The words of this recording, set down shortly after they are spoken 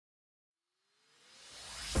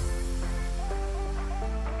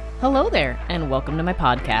Hello there, and welcome to my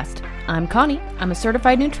podcast. I'm Connie. I'm a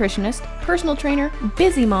certified nutritionist, personal trainer,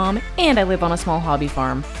 busy mom, and I live on a small hobby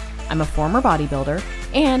farm. I'm a former bodybuilder,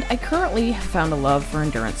 and I currently have found a love for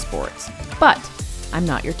endurance sports. But I'm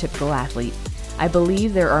not your typical athlete. I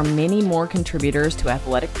believe there are many more contributors to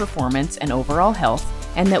athletic performance and overall health,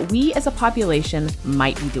 and that we as a population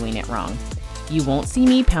might be doing it wrong. You won't see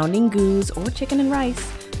me pounding goos or chicken and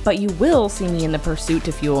rice, but you will see me in the pursuit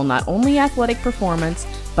to fuel not only athletic performance,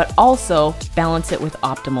 but also balance it with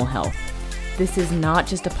optimal health. This is not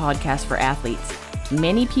just a podcast for athletes.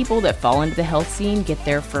 Many people that fall into the health scene get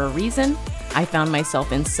there for a reason. I found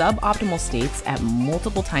myself in suboptimal states at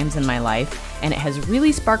multiple times in my life, and it has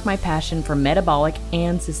really sparked my passion for metabolic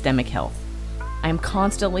and systemic health. I am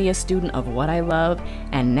constantly a student of what I love,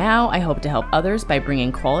 and now I hope to help others by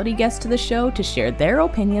bringing quality guests to the show to share their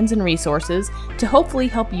opinions and resources to hopefully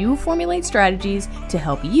help you formulate strategies to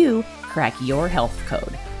help you crack your health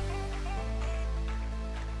code.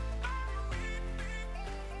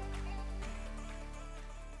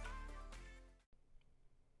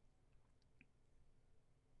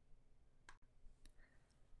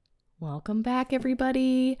 Welcome back,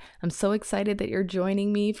 everybody. I'm so excited that you're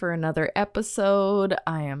joining me for another episode.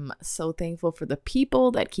 I am so thankful for the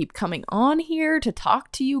people that keep coming on here to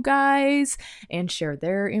talk to you guys and share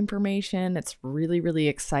their information. It's really, really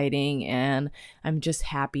exciting, and I'm just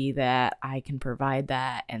happy that I can provide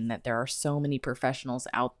that and that there are so many professionals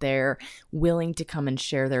out there willing to come and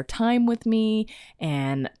share their time with me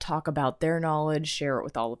and talk about their knowledge, share it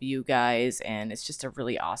with all of you guys, and it's just a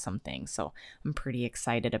really awesome thing. So I'm pretty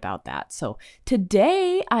excited about that. So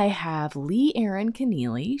today I have Leigh Erin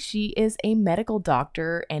Connealy. She is a medical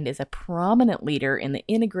doctor and is a prominent leader in the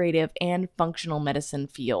integrative and functional medicine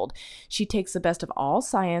field. She takes the best of all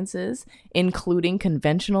sciences, including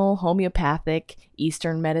conventional, homeopathic,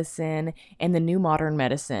 Eastern medicine, and the new modern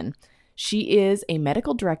medicine. She is a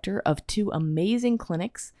medical director of two amazing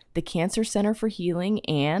clinics, the Cancer Center for Healing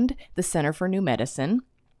and the Center for New Medicine.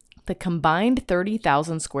 The combined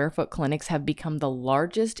 30,000 square foot clinics have become the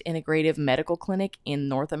largest integrative medical clinic in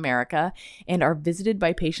North America and are visited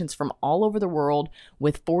by patients from all over the world,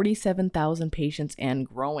 with 47,000 patients and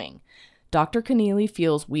growing. Dr. Connealy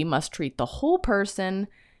feels we must treat the whole person,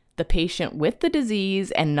 the patient with the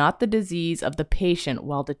disease, and not the disease of the patient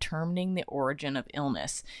while determining the origin of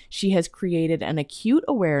illness. She has created an acute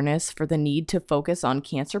awareness for the need to focus on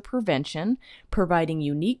cancer prevention, providing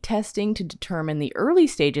unique testing to determine the early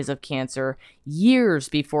stages of cancer years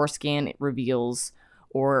before scan reveals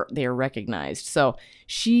or they are recognized. So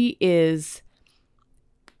she is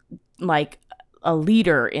like a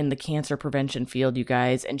leader in the cancer prevention field, you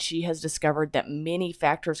guys, and she has discovered that many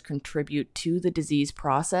factors contribute to the disease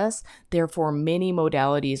process. Therefore, many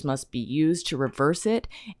modalities must be used to reverse it,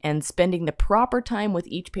 and spending the proper time with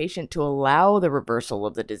each patient to allow the reversal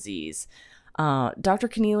of the disease. Dr.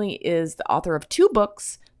 Connealy is the author of two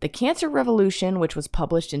books, The Cancer Revolution, which was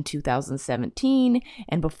published in 2017,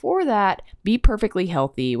 and before that, Be Perfectly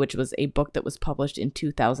Healthy, which was a book that was published in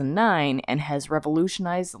 2009 and has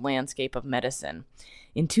revolutionized the landscape of medicine.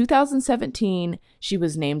 In 2017, she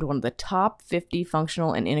was named one of the top 50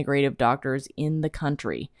 functional and integrative doctors in the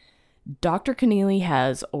country. Dr. Connealy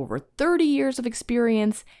has over 30 years of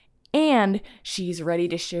experience, and she's ready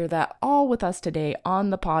to share that all with us today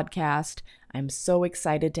on the podcast. I'm so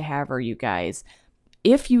excited to have her, you guys.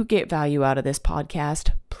 If you get value out of this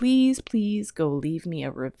podcast, please go leave me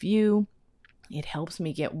a review. It helps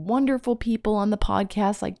me get wonderful people on the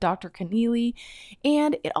podcast like Dr. Connealy,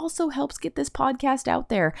 and it also helps get this podcast out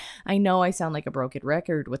there. I know I sound like a broken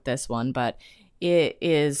record with this one, but it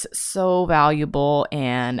is so valuable,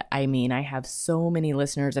 and I mean, I have so many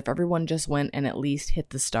listeners. If everyone just went and at least hit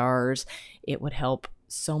the stars, it would help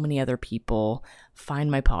so many other people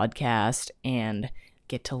find my podcast and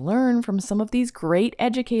get to learn from some of these great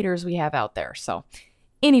educators we have out there. So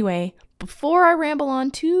anyway, before I ramble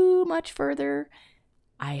on too much further,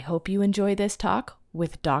 I hope you enjoy this talk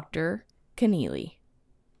with Dr. Connealy.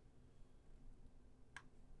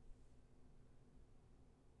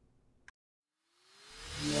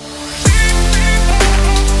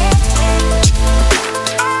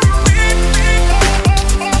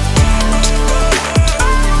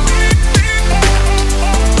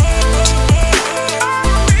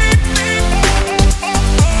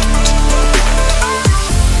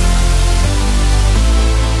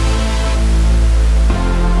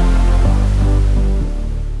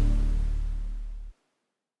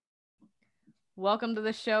 Welcome to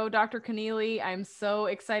the show, Dr. Connealy. I'm so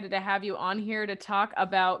excited to have you on here to talk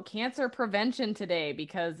about cancer prevention today,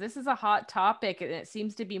 because this is a hot topic and it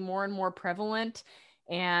seems to be more and more prevalent.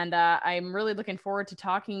 And I'm really looking forward to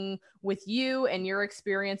talking with you and your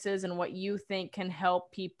experiences and what you think can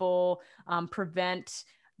help people prevent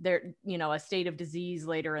their, a state of disease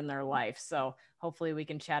later in their life. So hopefully we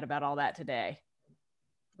can chat about all that today.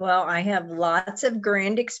 Well, I have lots of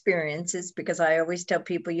grand experiences because I always tell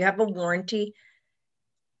people you have a warranty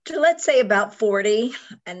to, let's say, about 40,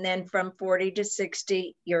 and then from 40 to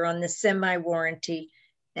 60, you're on the semi-warranty.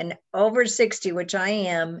 And over 60, which I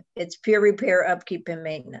am, it's peer repair, upkeep, and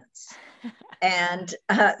maintenance. And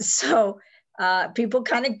so people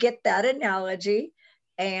kind of get that analogy.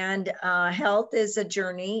 And health is a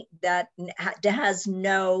journey that has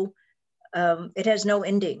no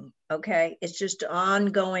ending. Okay. It's just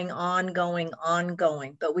ongoing.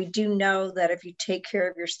 But we do know that if you take care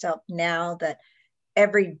of yourself now, that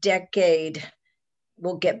every decade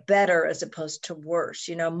will get better as opposed to worse.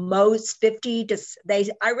 Most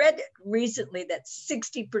I read recently that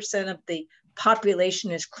 60% of the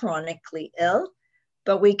population is chronically ill,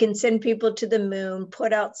 but we can send people to the moon,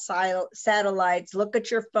 put out satellites, look at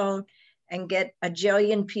your phone and get a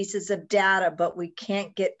jillion pieces of data, but we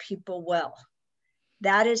can't get people well.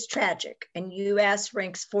 That is tragic. And US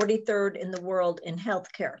ranks 43rd in the world in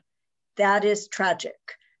healthcare. That is tragic.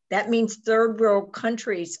 That means third world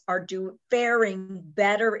countries are faring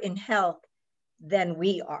better in health than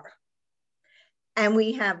we are. And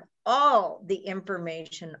we have all the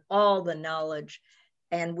information, all the knowledge,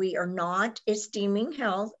 and we are not esteeming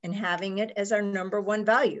health and having it as our number one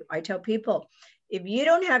value. I tell people, if you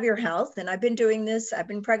don't have your health, and I've been doing this, I've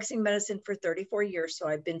been practicing medicine for 34 years. So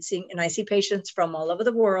I've been seeing, and I see patients from all over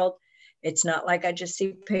the world. It's not like I just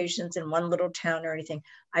see patients in one little town or anything.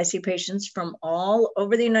 I see patients from all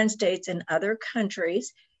over the United States and other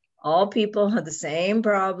countries. All people have the same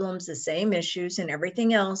problems, the same issues and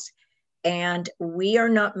everything else. And we are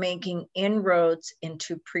not making inroads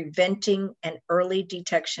into preventing and early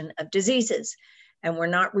detection of diseases. And we're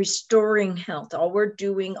not restoring health. All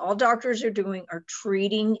doctors are doing are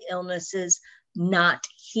treating illnesses, not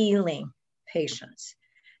healing patients,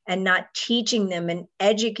 and not teaching them and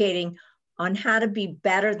educating on how to be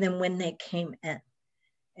better than when they came in.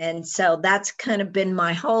 And so that's kind of been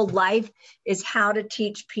my whole life, is how to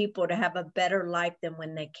teach people to have a better life than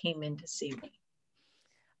when they came in to see me.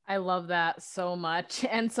 I love that so much.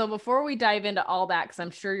 And so before we dive into all that, because I'm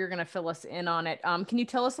sure you're going to fill us in on it, can you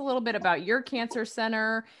tell us a little bit about your cancer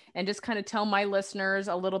center and just kind of tell my listeners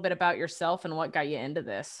a little bit about yourself and what got you into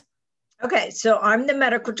this? Okay, so I'm the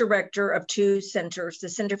medical director of two centers, the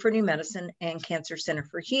Center for New Medicine and Cancer Center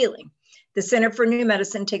for Healing. The Center for New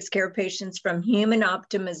Medicine takes care of patients from human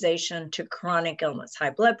optimization to chronic illness,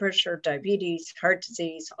 high blood pressure, diabetes, heart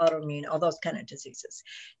disease, autoimmune, all those kind of diseases.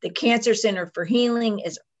 The Cancer Center for Healing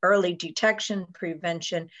is early detection,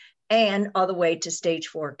 prevention, and all the way to stage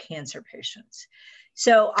 4 cancer patients.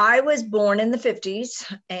 So I was born in the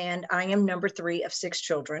 50s, and I am number 3 of 6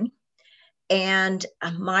 children. And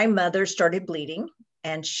my mother started bleeding,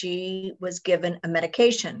 and she was given a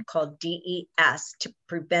medication called DES to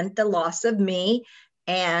prevent the loss of me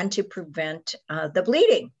and to prevent the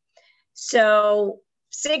bleeding. So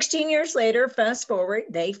 16 years later, fast forward,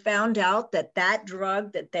 they found out that that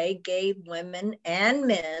drug that they gave women and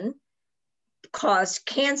men caused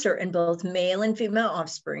cancer in both male and female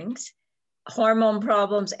offsprings, hormone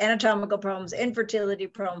problems, anatomical problems, infertility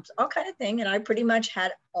problems, all kind of thing. And I pretty much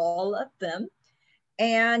had all of them.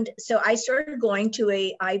 And so I started going to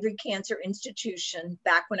a Ivory Cancer Institution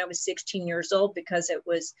back when I was 16 years old, because it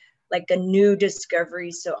was like a new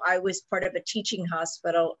discovery. So I was part of a teaching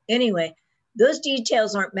hospital. Anyway, those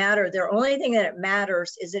details aren't matter. The only thing that it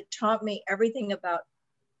matters is it taught me everything about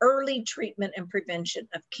early treatment and prevention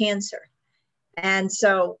of cancer. And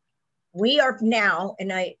so we are now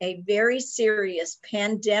in a very serious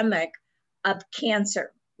pandemic of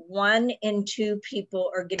cancer. 1 in 2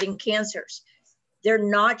 people are getting cancers. They're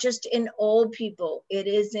not just in old people, it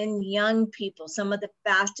is in young people. Some of the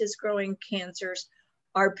fastest growing cancers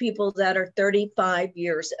are people that are 35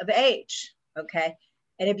 years of age, okay?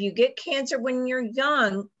 And if you get cancer when you're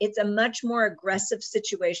young, it's a much more aggressive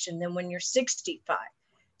situation than when you're 65.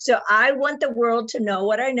 So I want the world to know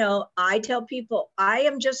what I know. I tell people, I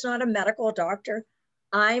am just not a medical doctor.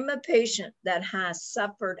 I'm a patient that has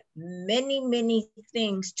suffered many, many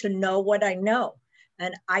things to know what I know.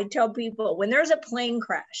 And I tell people, when there's a plane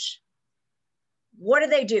crash, what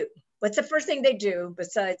do? What's the first thing they do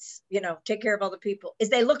besides, take care of all the people, is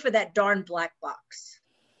they look for that darn black box.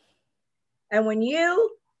 And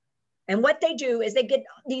what they do is they get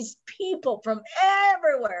these people from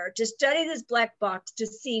everywhere to study this black box to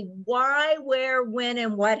see why, where, when,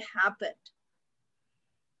 and what happened.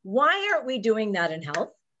 Why aren't we doing that in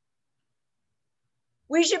health?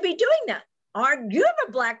 We should be doing that. You have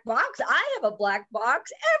a black box. I have a black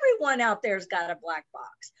box. Everyone out there's got a black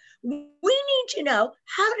box. We need to know,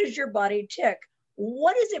 how does your body tick?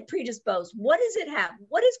 What is it predisposed? What does it have?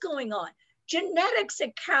 What is going on? Genetics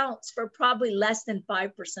accounts for probably less than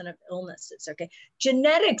 5% of illnesses, okay?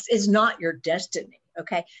 Genetics is not your destiny,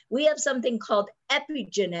 okay? We have something called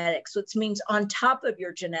epigenetics, which means on top of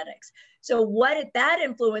your genetics. So what that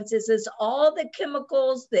influences is all the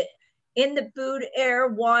chemicals that in the food, air,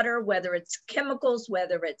 water, whether it's chemicals,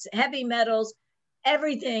 whether it's heavy metals,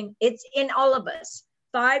 everything, it's in all of us.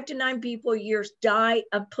 5 to 9 people a year die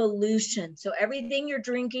of pollution. So everything you're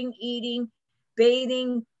drinking, eating,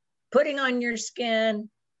 bathing, putting on your skin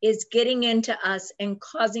is getting into us and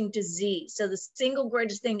causing disease. So the single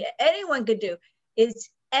greatest thing that anyone could do is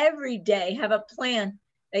every day have a plan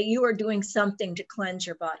that you are doing something to cleanse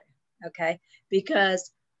your body, okay?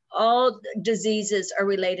 Because all diseases are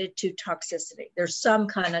related to toxicity. There's some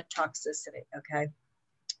kind of toxicity, okay?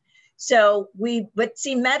 So but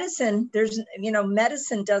see, medicine,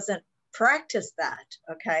 medicine doesn't practice that,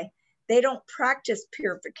 okay? They don't practice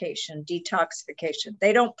purification, detoxification.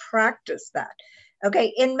 They don't practice that,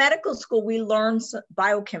 okay? In medical school, we learn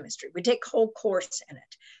biochemistry. We take a whole course in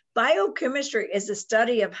it. Biochemistry is a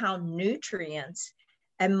study of how nutrients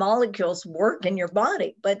and molecules work in your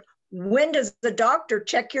body, but when does the doctor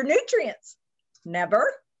check your nutrients?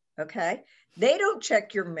 Never, okay? They don't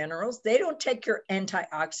check your minerals. They don't check your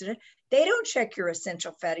antioxidant. They don't check your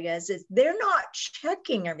essential fatty acids. They're not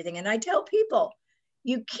checking everything. And I tell people,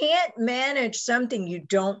 you can't manage something you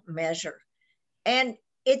don't measure. And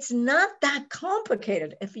it's not that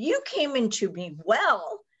complicated. If you came into me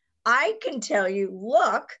well, I can tell you,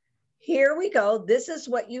 look, here we go. This is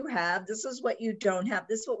what you have. This is what you don't have.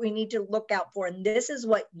 This is what we need to look out for. And this is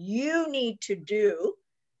what you need to do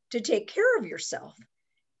to take care of yourself.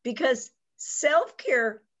 Because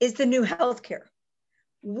self-care is the new healthcare.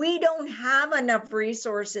 We don't have enough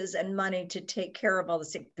resources and money to take care of all the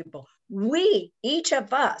sick people. Each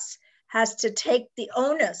of us, has to take the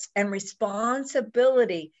onus and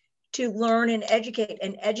responsibility to learn and educate.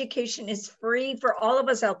 And education is free for all of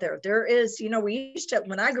us out there. There is, we used to,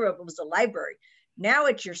 when I grew up, it was a library. Now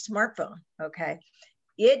it's your smartphone, okay?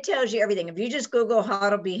 It tells you everything. If you just Google how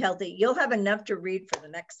to be healthy, you'll have enough to read for the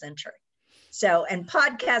next century. So, and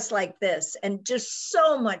podcasts like this, and just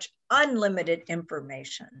so much unlimited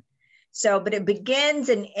information. So, but it begins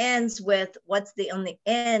and ends with what's on the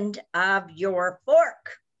end of your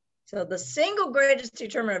fork. So the single greatest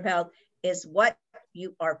determinant of health is what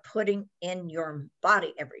you are putting in your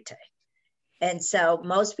body every day. And so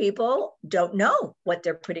most people don't know what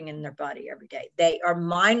they're putting in their body every day. They are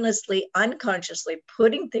mindlessly, unconsciously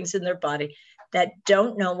putting things in their body that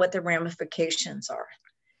don't know what the ramifications are.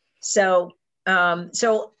 So, I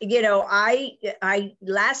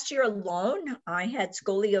last year alone, I had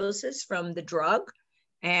scoliosis from the drug,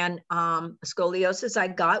 and scoliosis I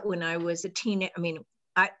got when I was a teenager.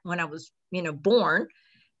 When I was, born,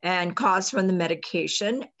 and caused from the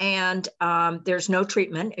medication, and there's no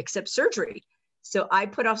treatment except surgery. So I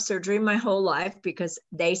put off surgery my whole life because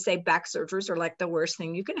they say back surgeries are like the worst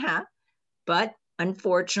thing you can have. But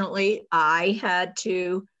unfortunately, I had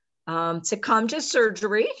to succumb to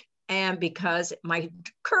surgery, and because my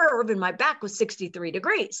curve in my back was 63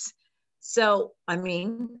 degrees. So,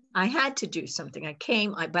 I had to do something.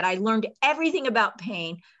 But I learned everything about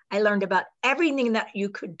pain. I learned about everything that you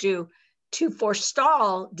could do to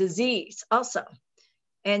forestall disease also.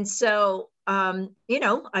 And so,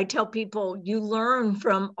 I tell people, you learn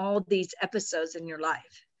from all these episodes in your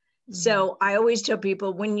life. Mm-hmm. So I always tell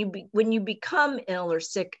people, when you become ill or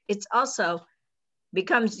sick, it's also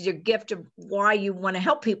becomes your gift of why you want to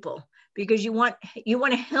help people, because you want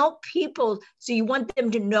to help people. So you want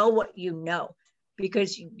them to know what you know,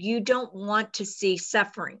 because you don't want to see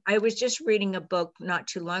suffering. I was just reading a book not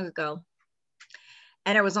too long ago,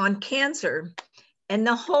 and it was on cancer. And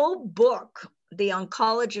the whole book the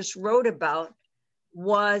oncologist wrote about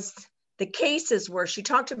was the cases where she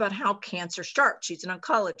talked about how cancer starts. She's an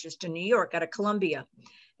oncologist in New York out of Columbia.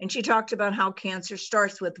 And she talked about how cancer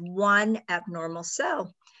starts with one abnormal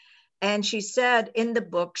cell. And she said in the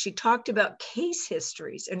book, she talked about case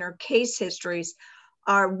histories, and her case histories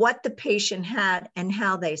are what the patient had and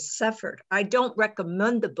how they suffered. I don't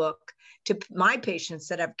recommend the book to my patients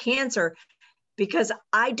that have cancer because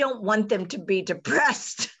I don't want them to be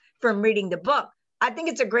depressed from reading the book. I think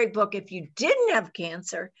it's a great book if you didn't have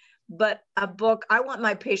cancer, but a book, I want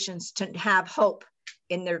my patients to have hope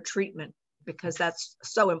in their treatment, because that's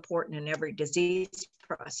so important in every disease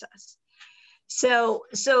process. So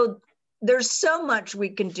there's so much we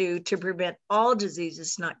can do to prevent all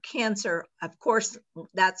diseases, not cancer. Of course,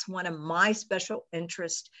 that's one of my special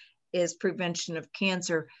interests is prevention of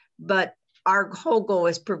cancer, but our whole goal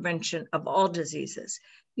is prevention of all diseases.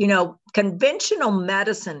 You know, conventional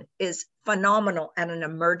medicine is phenomenal at an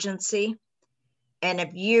emergency. And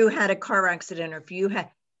if you had a car accident or if you had,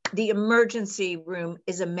 the emergency room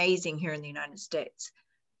is amazing here in the United States.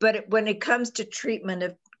 But when it comes to treatment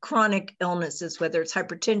of chronic illnesses, whether it's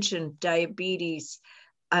hypertension, diabetes,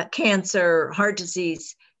 cancer, heart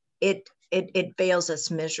disease, it fails us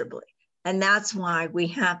miserably. And that's why we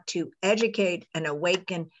have to educate and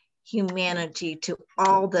awaken humanity to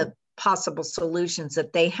all the possible solutions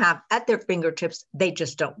that they have at their fingertips. They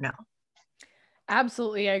just don't know.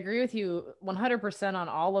 Absolutely. I agree with you 100% on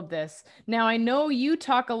all of this. Now, I know you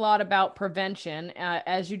talk a lot about prevention,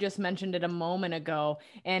 as you just mentioned it a moment ago,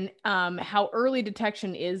 and how early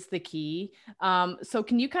detection is the key. So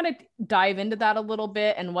can you kind of dive into that a little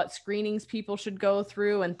bit and what screenings people should go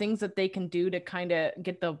through and things that they can do to kind of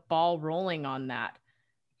get the ball rolling on that?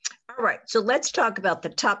 All right. So let's talk about the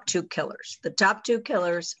top two killers. The top two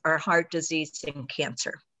killers are heart disease and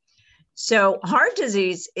cancer. So heart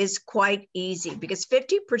disease is quite easy because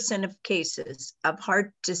 50% of cases of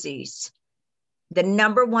heart disease, the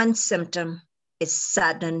number one symptom is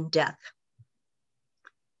sudden death.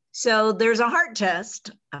 So there's a heart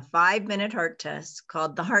test, a 5-minute heart test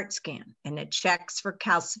called the heart scan, and it checks for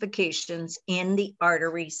calcifications in the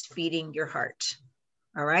arteries feeding your heart.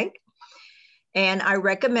 All right. And I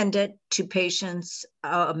recommend it to patients,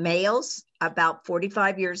 males about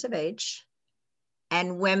 45 years of age,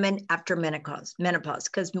 and women after menopause,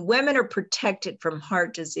 because women are protected from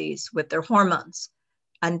heart disease with their hormones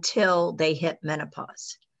until they hit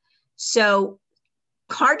menopause. So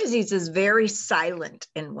heart disease is very silent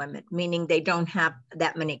in women, meaning they don't have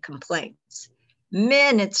that many complaints.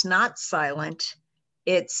 Men, it's not silent.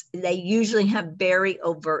 They usually have very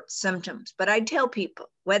overt symptoms. But I tell people,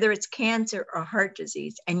 whether it's cancer or heart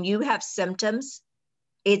disease, and you have symptoms,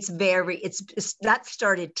 that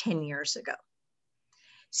started 10 years ago.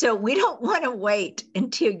 So we don't want to wait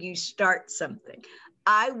until you start something.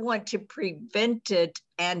 I want to prevent it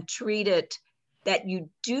and treat it that you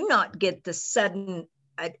do not get the sudden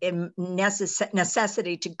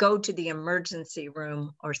necessity to go to the emergency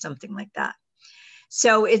room or something like that.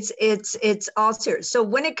 So it's all serious. So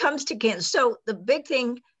when it comes to cancer, so the big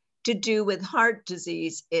thing to do with heart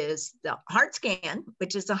disease is the heart scan,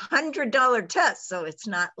 which is $100 test. So it's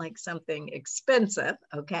not like something expensive,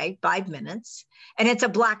 okay, 5 minutes. And it's a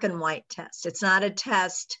black and white test. It's not a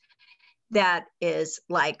test that is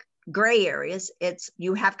like gray areas. It's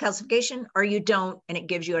you have calcification or you don't, and it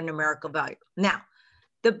gives you a numerical value. Now,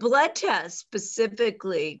 the blood test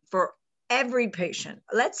specifically for every patient,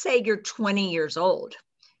 let's say you're 20 years old,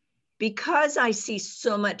 because I see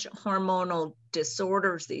so much hormonal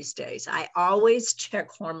disorders these days, I always check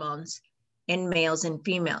hormones in males and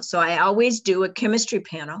females. So I always do a chemistry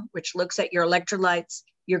panel, which looks at your electrolytes,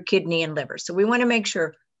 your kidney and liver. So we want to make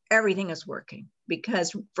sure everything is working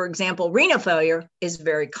because, for example, renal failure is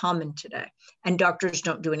very common today and doctors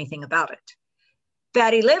don't do anything about it.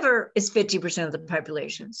 Fatty liver is 50% of the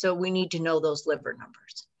population. So we need to know those liver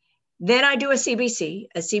numbers. Then I do a CBC.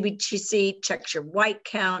 A CBC checks your white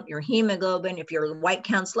count, your hemoglobin. If your white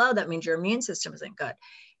count's low, that means your immune system isn't good.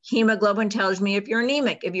 Hemoglobin tells me if you're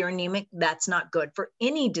anemic. If you're anemic, that's not good for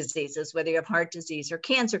any diseases, whether you have heart disease or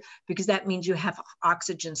cancer, because that means you have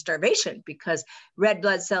oxygen starvation because red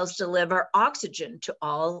blood cells deliver oxygen to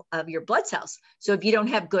all of your blood cells. So if you don't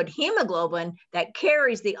have good hemoglobin that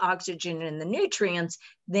carries the oxygen and the nutrients,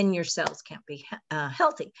 then your cells can't be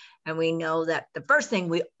healthy. And we know that the first thing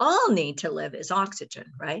we all need to live is oxygen,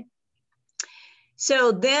 right?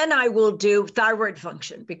 So then I will do thyroid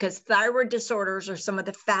function because thyroid disorders are some of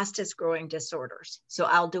the fastest growing disorders. So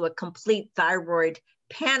I'll do a complete thyroid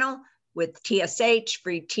panel with TSH,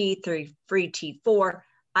 free T3, free T4.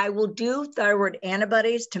 I will do thyroid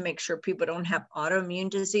antibodies to make sure people don't have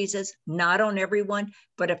autoimmune diseases, not on everyone,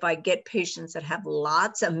 but if I get patients that have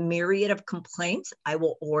lots, a myriad of complaints, I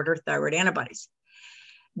will order thyroid antibodies.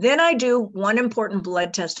 Then I do one important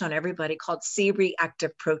blood test on everybody called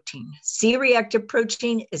C-reactive protein. C-reactive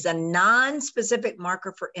protein is a non-specific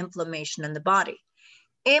marker for inflammation in the body.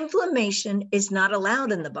 Inflammation is not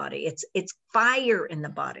allowed in the body. It's fire in the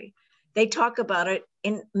body. They talk about it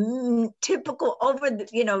in typical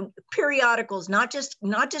periodicals, not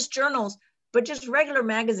just journals, but just regular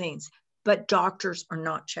magazines. But doctors are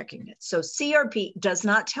not checking it. So CRP does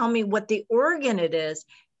not tell me what the organ it is.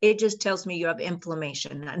 It just tells me you have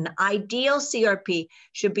inflammation. An ideal CRP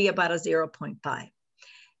should be about a 0.5.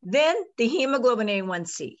 Then the hemoglobin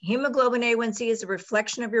A1C. Hemoglobin A1C is a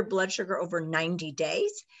reflection of your blood sugar over 90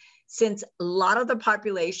 days. Since a lot of the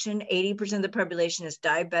population, 80% of the population is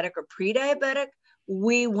diabetic or pre-diabetic,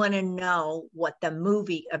 we want to know what the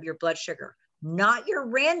movie of your blood sugar, not your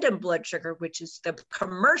random blood sugar, which is the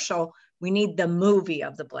commercial. We need the movie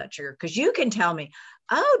of the blood sugar, because you can tell me,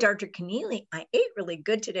 oh, Dr. Connealy, I ate really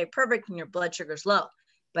good today, perfect, and your blood sugar's low.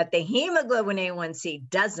 But the hemoglobin A1C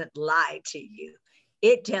doesn't lie to you.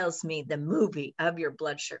 It tells me the movie of your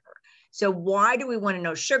blood sugar. So why do we want to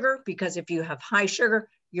know sugar? Because if you have high sugar,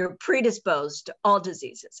 you're predisposed to all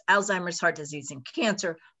diseases, Alzheimer's, heart disease, and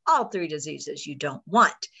cancer, all three diseases you don't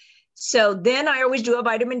want. So then I always do a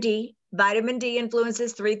vitamin D. Vitamin D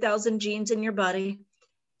influences 3,000 genes in your body.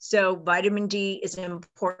 So vitamin D is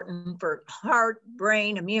important for heart,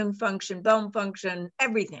 brain, immune function, bone function,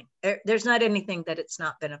 everything. There's not anything that it's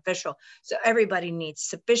not beneficial. So everybody needs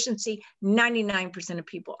sufficiency. 99% of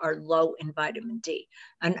people are low in vitamin D.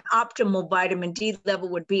 An optimal vitamin D level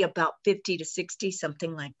would be about 50 to 60,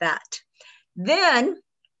 something like that. Then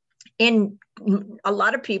in a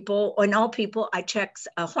lot of people, in all people, I check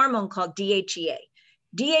a hormone called DHEA.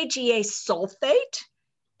 DHEA sulfate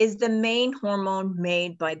is the main hormone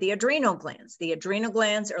made by the adrenal glands. The adrenal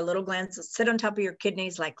glands are little glands that sit on top of your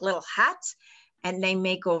kidneys like little hats, and they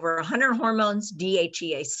make over 100 hormones.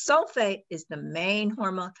 DHEA sulfate is the main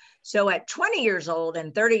hormone. So at 20 years old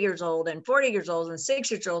and 30 years old and 40 years old and 6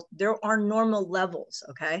 years old, there are normal levels,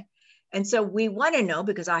 okay? And so we want to know,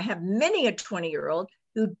 because I have many a 20-year-old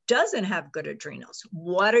who doesn't have good adrenals.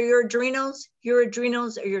 What are your adrenals? Your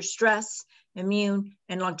adrenals are your stress, immune,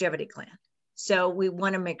 and longevity gland. So we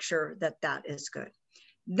want to make sure that that is good.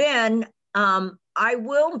 Then I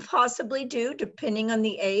will possibly do, depending on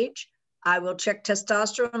the age, I will check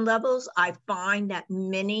testosterone levels. I find that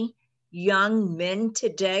many young men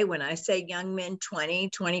today, when I say young men,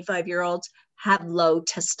 20, 25-year-olds, have low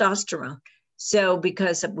testosterone. So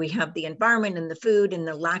because we have the environment and the food and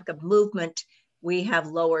the lack of movement, we have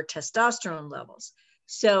lower testosterone levels.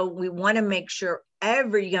 So we want to make sure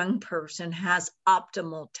every young person has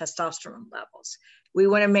optimal testosterone levels. We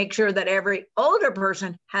want to make sure that every older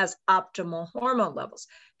person has optimal hormone levels,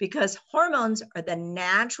 because hormones are the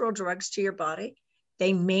natural drugs to your body.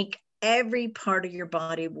 They make every part of your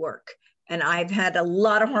body work. And I've had a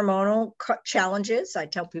lot of hormonal challenges. I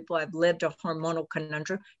tell people I've lived a hormonal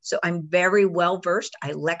conundrum. So I'm very well versed.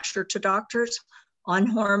 I lecture to doctors on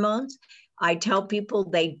hormones. I tell people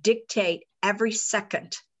they dictate every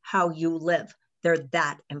second how you live. They're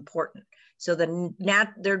that important. So they're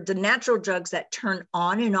the natural drugs that turn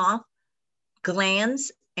on and off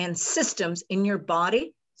glands and systems in your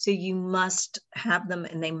body. So you must have them,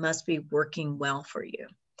 and they must be working well for you.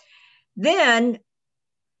 Then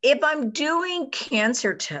if I'm doing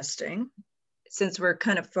cancer testing, since we're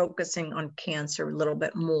kind of focusing on cancer a little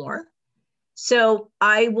bit more, so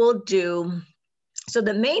I will do, so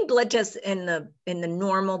the main blood test in the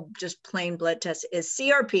normal, just plain blood test is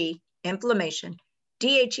CRP, inflammation,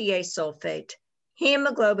 DHEA sulfate,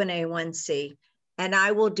 hemoglobin A1C, and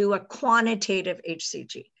I will do a quantitative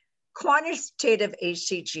HCG. Quantitative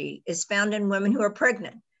HCG is found in women who are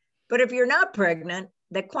pregnant. But if you're not pregnant,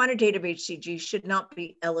 the quantitative HCG should not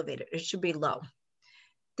be elevated. It should be low.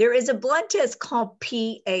 There is a blood test called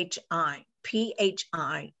PHI.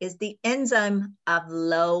 PHI is the enzyme of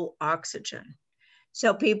low oxygen.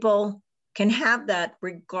 So people can have that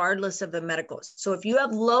regardless of the medical. So if you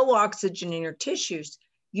have low oxygen in your tissues,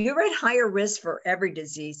 you're at higher risk for every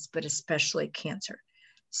disease, but especially cancer.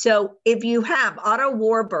 So if you have, Otto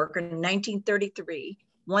Warburg in 1933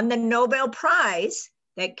 won the Nobel Prize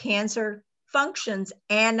that cancer functions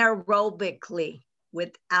anaerobically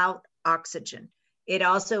without oxygen. It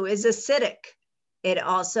also is acidic. It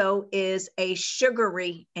also is a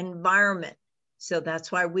sugary environment. So that's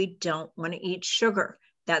why we don't want to eat sugar.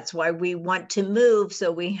 That's why we want to move,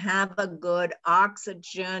 so we have a good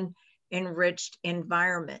oxygen enriched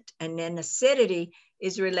environment. And then acidity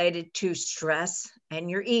is related to stress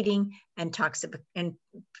and your eating and toxins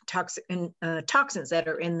that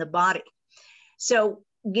are in the body. So,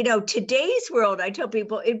 you know, today's world, I tell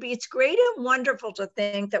people it's great and wonderful to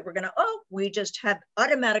think that we're going to, we just have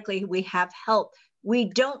automatically, we have health. We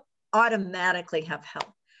don't automatically have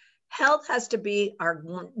health. Health has to be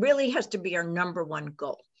really has to be our number one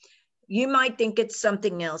goal. You might think it's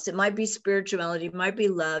something else. It might be spirituality, it might be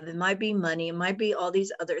love, it might be money, it might be all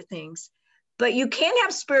these other things. But you can't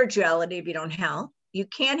have spirituality if you don't have health. You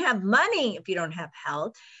can't have money if you don't have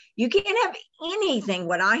health. You can't have anything.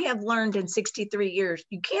 What I have learned in 63 years,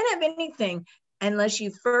 you can't have anything unless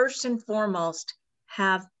you first and foremost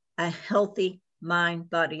have a healthy mind,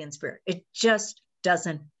 body, and spirit. It just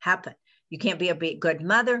doesn't happen. You can't be a good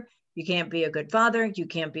mother. You can't be a good father. You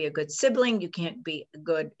can't be a good sibling. You can't be a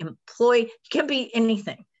good employee. You can't be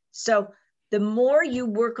anything. So the more you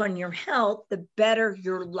work on your health, the better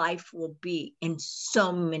your life will be in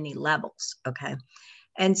so many levels. Okay.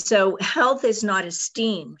 And so health is not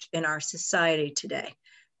esteemed in our society today.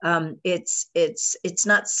 It's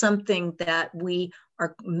not something that we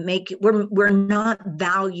are making, we're not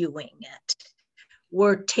valuing it.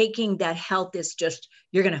 We're taking that health is just,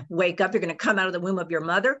 you're going to wake up, you're going to come out of the womb of your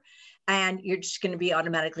mother, and you're just going to be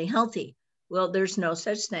automatically healthy. Well, there's no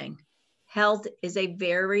such thing. Health is a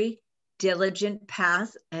very diligent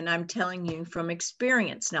path, and I'm telling you from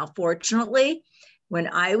experience. Now, fortunately, when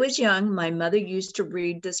I was young, my mother used to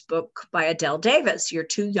read this book by Adele Davis. You're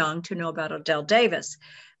too young to know about Adele Davis.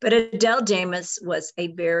 But Adele Davis was a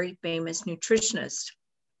very famous nutritionist.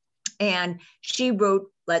 And she wrote,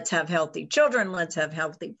 Let's Have Healthy Children, Let's Have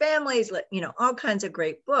Healthy Families, all kinds of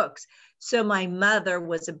great books. So my mother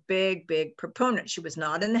was a big, big proponent. She was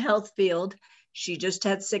not in the health field. She just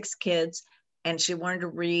had 6 kids, and she wanted to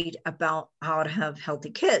read about how to have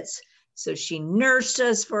healthy kids. So she nursed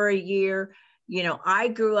us for a year. I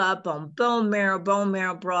grew up on bone marrow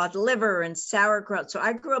broth, liver, and sauerkraut. So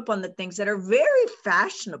I grew up on the things that are very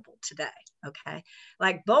fashionable today. Okay.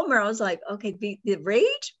 Like bone marrow is like, okay, the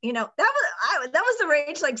rage, that was the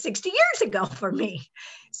rage like 60 years ago for me.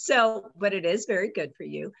 So, but it is very good for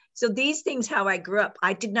you. So these things, how I grew up,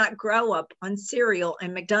 I did not grow up on cereal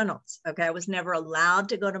and McDonald's. Okay. I was never allowed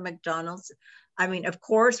to go to McDonald's. I mean, of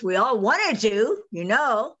course we all wanted to,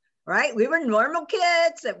 right? We were normal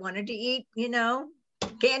kids that wanted to eat,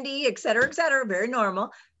 candy, et cetera, very normal.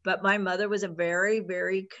 But my mother was a very,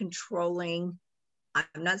 very controlling. I'm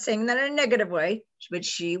not saying that in a negative way, but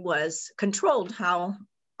she was controlled how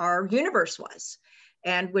our universe was,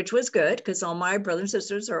 and which was good because all my brothers and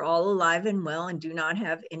sisters are all alive and well and do not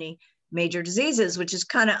have any major diseases, which is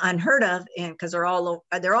kind of unheard of, and because they're all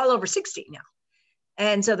over 60 now.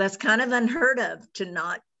 And so that's kind of unheard of to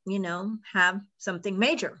not, have something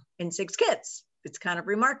major in 6 kids. It's kind of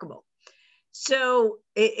remarkable. So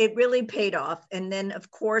it really paid off. And then, of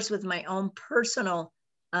course, with my own personal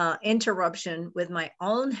interruption with my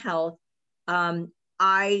own health,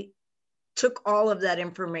 I took all of that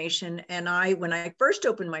information. And when I first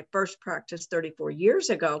opened my first practice 34 years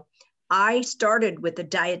ago, I started with a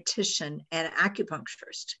dietitian and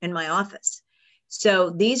acupuncturist in my office. So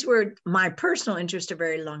these were my personal interest a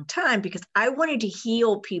very long time because I wanted to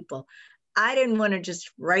heal people. I didn't want to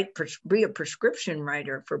just be a prescription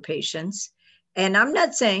writer for patients. And I'm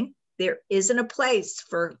not saying there isn't a place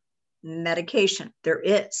for medication. There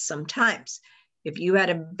is sometimes. If you had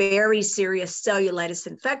a very serious cellulitis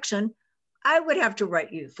infection, I would have to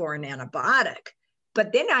write you for an antibiotic.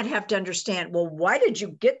 But then I'd have to understand, well, why did you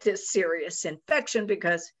get this serious infection?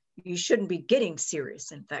 Because you shouldn't be getting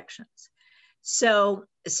serious infections. So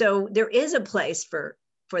there is a place for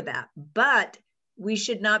that, but we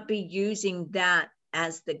should not be using that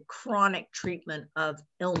as the chronic treatment of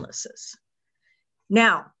illnesses.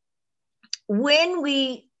 Now, when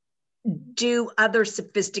we do other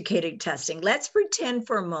sophisticated testing, let's pretend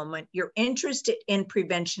for a moment you're interested in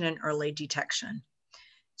prevention and early detection.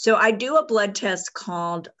 So I do a blood test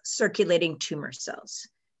called circulating tumor cells.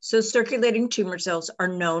 So circulating tumor cells are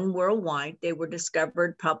known worldwide. They were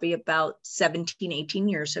discovered probably about 17, 18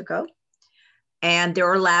 years ago. And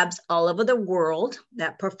there are labs all over the world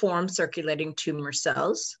that perform circulating tumor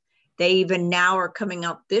cells. They even now are coming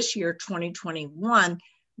out this year, 2021,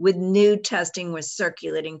 with new testing with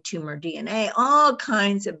circulating tumor DNA, all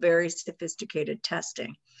kinds of very sophisticated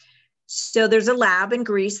testing. So there's a lab in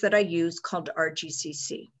Greece that I use called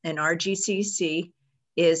RGCC. And RGCC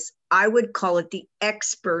is, I would call it the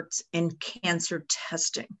experts in cancer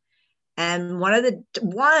testing. And one of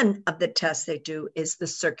the tests they do is the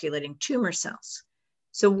circulating tumor cells.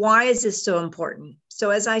 So why is this so important? So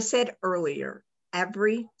as I said earlier,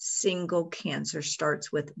 every single cancer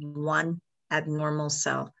starts with one abnormal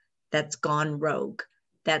cell that's gone rogue,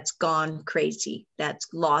 that's gone crazy, that's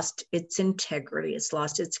lost its integrity, it's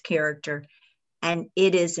lost its character, and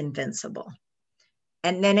it is invincible.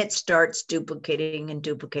 And then it starts duplicating and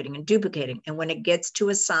duplicating and duplicating. And when it gets to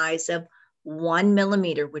a size of 1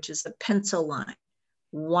 millimeter, which is a pencil line,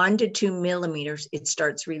 1 to 2 millimeters, it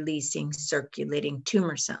starts releasing circulating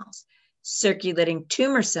tumor cells. Circulating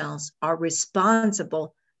tumor cells are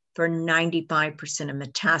responsible for 95% of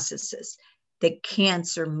metastasis, the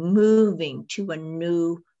cancer moving to a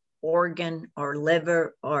new organ or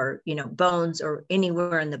liver or bones or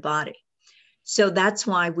anywhere in the body. So that's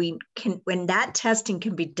why when that testing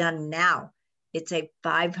can be done now, it's a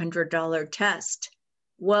 $500 test.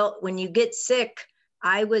 Well, when you get sick,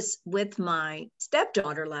 I was with my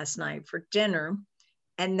stepdaughter last night for dinner,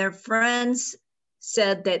 and their friends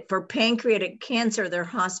said that for pancreatic cancer, their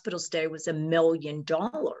hospital stay was $1 million.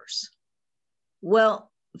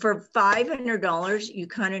 Well, for $500, you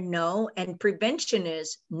kind of know, and prevention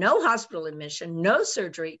is no hospital admission, no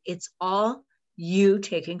surgery. It's all you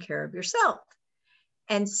taking care of yourself.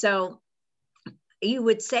 And so you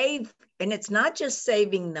would save, and it's not just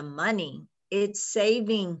saving the money, it's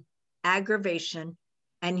saving aggravation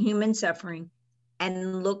and human suffering.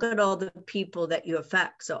 And look at all the people that you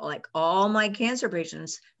affect. So like all my cancer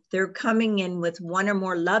patients, they're coming in with one or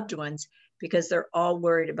more loved ones because they're all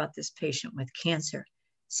worried about this patient with cancer.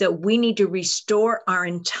 So we need to restore our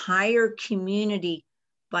entire community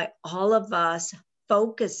by all of us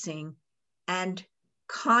focusing and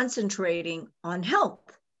concentrating on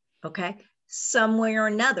health, okay? Some way or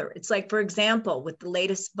another. It's like, for example, with the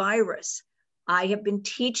latest virus, I have been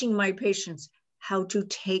teaching my patients how to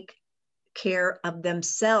take care of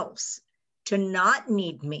themselves, to not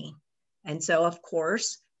need me. And so, of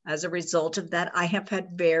course, as a result of that, I have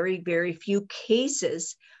had very, very few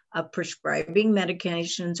cases of prescribing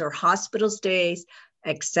medications or hospital stays,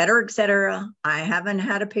 et cetera, et cetera. I haven't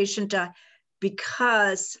had a patient die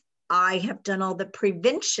because I have done all the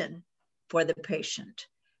prevention for the patient.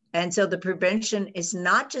 And so the prevention is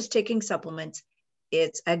not just taking supplements,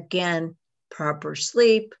 it's again, proper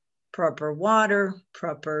sleep, proper water,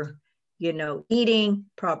 proper eating,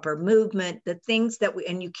 proper movement, the things that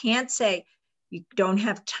and you can't say you don't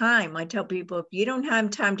have time. I tell people, if you don't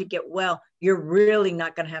have time to get well, you're really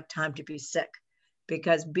not going to have time to be sick,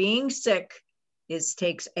 because being sick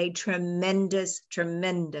takes a tremendous,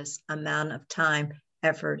 tremendous amount of time,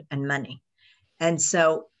 effort, and money. And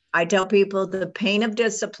so I tell people the pain of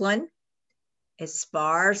discipline is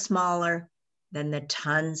far smaller than the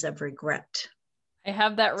tons of regret. I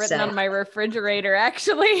have that written on my refrigerator,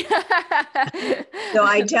 actually. So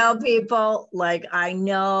I tell people, like, I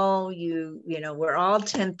know we're all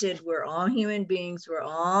tempted. We're all human beings. We're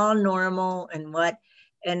all normal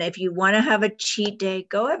and if you want to have a cheat day,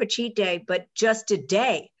 go have a cheat day, but just a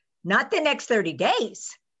day, not the next 30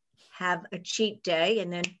 days. Have a cheat day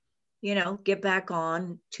and then, get back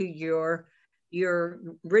on to your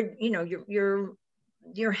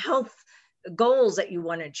health goals that you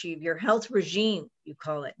want to achieve, your health regime, you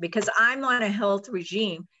call it, because I'm on a health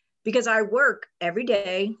regime because I work every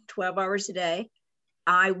day, 12 hours a day.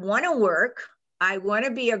 I want to work. I want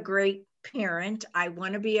to be a great parent. I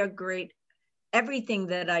want to be a great everything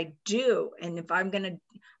that I do. And if I've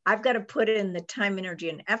got to put in the time, energy,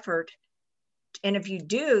 and effort. And if you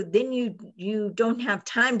do, then you don't have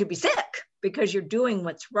time to be sick because you're doing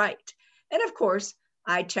what's right. And of course,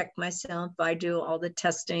 I check myself. I do all the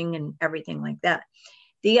testing and everything like that.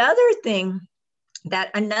 The other thing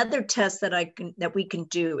another test that we can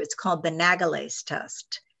do is called the Nagalase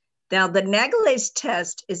test. Now, the Nagalase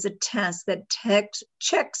test is a test that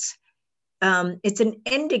checks. It's an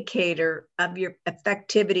indicator of your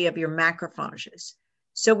effectivity of your macrophages.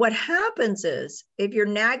 So what happens is if your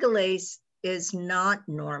Nagalase is not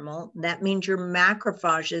normal, that means your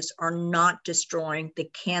macrophages are not destroying the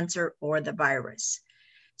cancer or the virus.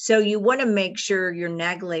 So you want to make sure your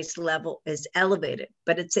Nagalase level is elevated,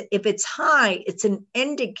 but if it's high, it's an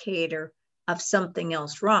indicator of something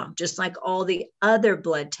else wrong, just like all the other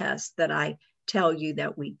blood tests that I tell you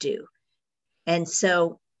that we do. And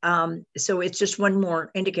so it's just one more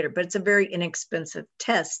indicator, but it's a very inexpensive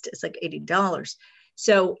test. It's like $80.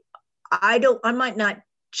 So I might not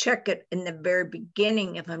check it in the very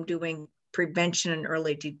beginning if I'm doing prevention and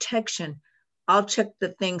early detection. I'll check the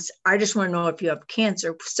things. I just want to know if you have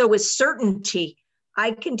cancer. So with certainty,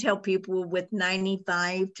 I can tell people with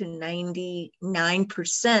 95 to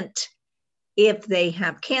 99% if they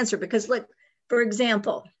have cancer. Because look, for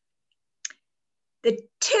example, the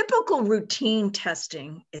typical routine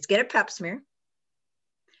testing is get a pap smear,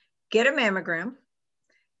 get a mammogram,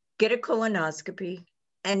 get a colonoscopy,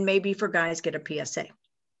 and maybe for guys, get a PSA.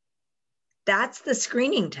 That's the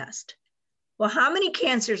screening test. Well, how many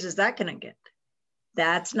cancers is that going to get?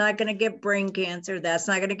 That's not going to get brain cancer. That's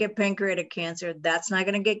not going to get pancreatic cancer. That's not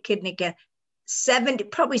going to get kidney cancer.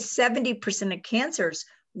 Probably 70% of cancers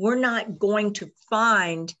we're not going to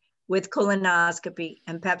find with colonoscopy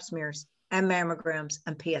and pap smears and mammograms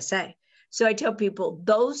and PSA. So I tell people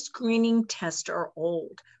those screening tests are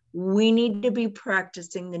old. We need to be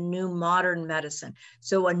practicing the new modern medicine.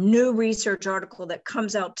 So a new research article that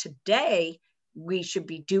comes out today, we should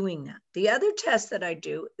be doing that. The other test that I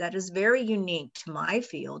do that is very unique to my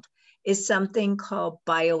field is something called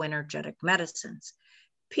bioenergetic medicines.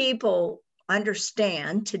 People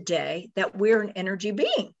understand today that we're an energy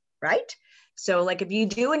being, right? So like if you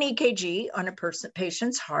do an EKG on a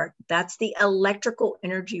patient's heart, that's the electrical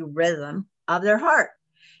energy rhythm of their heart.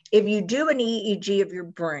 If you do an EEG of your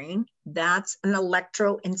brain, that's an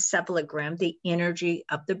electroencephalogram, the energy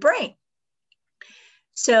of the brain.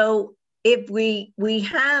 So if we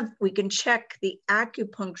can check the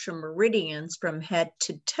acupuncture meridians from head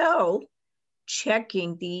to toe,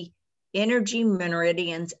 checking the energy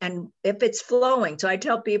meridians and if it's flowing. So I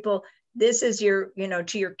tell people, this is your,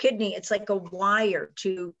 to your kidney, it's like a wire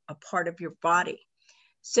to a part of your body.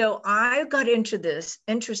 So I got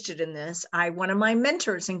interested in this. One of my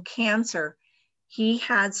mentors in cancer, he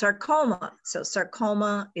had sarcoma. So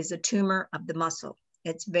sarcoma is a tumor of the muscle.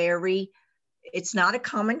 It's not a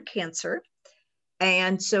common cancer.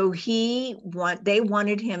 And so they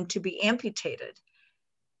wanted him to be amputated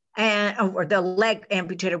or the leg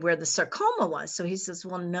amputated where the sarcoma was. So he says,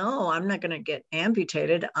 well, no, I'm not going to get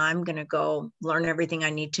amputated. I'm going to go learn everything I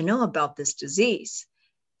need to know about this disease.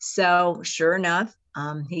 So sure enough,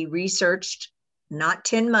 he researched not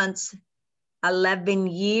 10 months, 11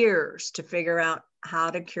 years to figure out how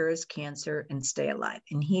to cure his cancer and stay alive.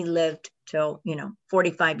 And he lived till,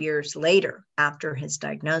 45 years later after his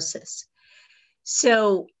diagnosis.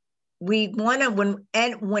 So we want to,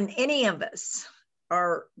 when any of us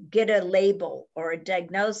get a label or a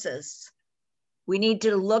diagnosis, we need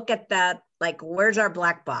to look at that, like, where's our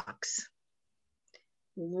black box?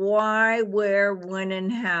 Why, where, when, and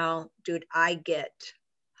how did I get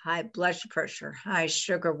high blood pressure, high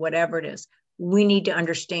sugar, whatever it is? We need to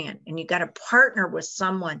understand. And you got to partner with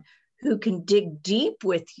someone who can dig deep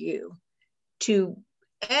with you to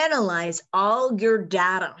analyze all your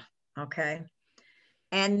data, okay?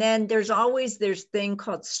 And then there's thing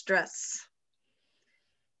called stress.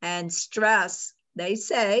 And stress, they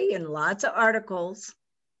say in lots of articles,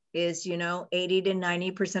 is, 80 to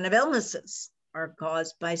 90% of illnesses are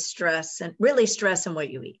caused by stress, and really stress and what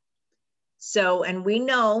you eat. So, and we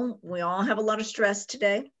know we all have a lot of stress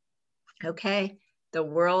today. Okay. The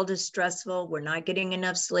world is stressful. We're not getting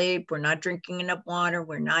enough sleep. We're not drinking enough water.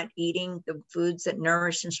 We're not eating the foods that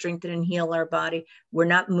nourish and strengthen and heal our body. We're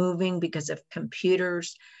not moving because of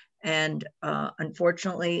computers and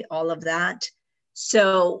unfortunately all of that.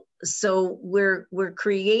 So we're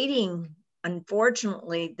creating,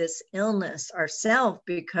 unfortunately, this illness ourselves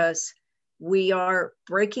because we are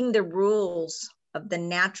breaking the rules of the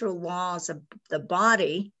natural laws of the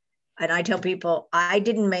body. And I tell people, I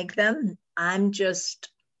didn't make them. I'm just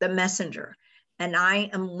the messenger. And I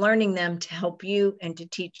am learning them to help you and to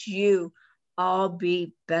teach you all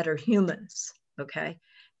be better humans. Okay.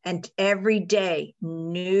 And every day,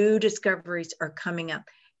 new discoveries are coming up.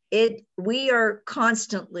 We are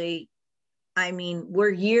constantly, we're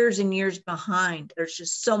years and years behind. There's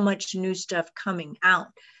just so much new stuff coming out.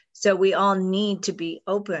 So we all need to be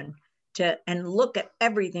open to and look at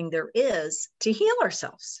everything there is to heal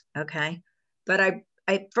ourselves. Okay. But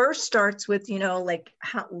it first starts with,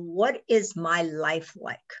 what is my life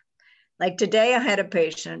like? Like today I had a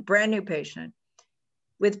patient, brand new patient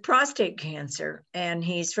with prostate cancer, and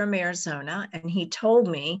he's from Arizona. And he told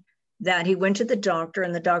me that he went to the doctor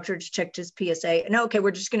and the doctor just checked his PSA and okay, we're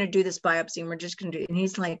just going to do this biopsy and we're just going to do it. And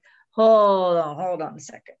he's like, hold on a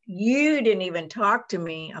second. You didn't even talk to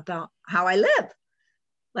me about how I live.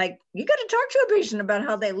 Like, you got to talk to a patient about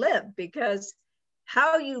how they live, because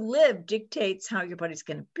how you live dictates how your body's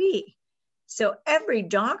going to be. So every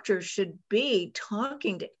doctor should be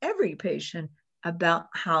talking to every patient about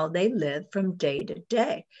how they live from day to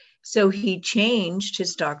day. So he changed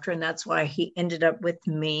his doctor, and that's why he ended up with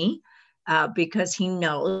me, because he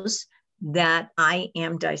knows that I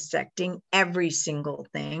am dissecting every single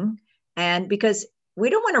thing. And because we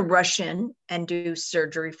don't want to rush in and do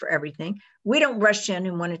surgery for everything. We don't rush in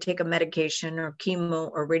and want to take a medication or chemo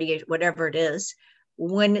or radiation, whatever it is,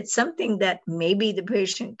 when it's something that maybe the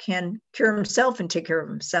patient can cure himself and take care of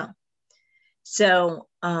himself. So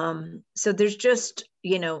there's just,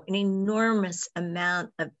 an enormous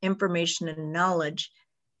amount of information and knowledge.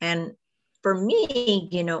 And for me,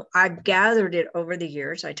 I've gathered it over the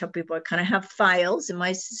years. I tell people I kind of have files in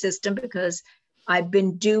my system because I've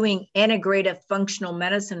been doing integrative functional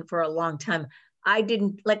medicine for a long time.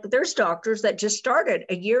 There's doctors that just started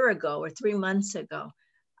a year ago or 3 months ago.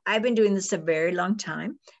 I've been doing this a very long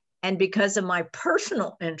time. And because of my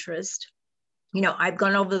personal interest, I've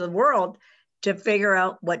gone over the world to figure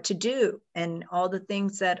out what to do and all the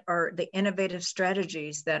things that are the innovative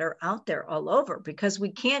strategies that are out there all over, because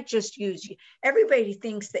we can't just everybody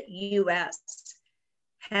thinks that US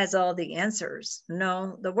has all the answers.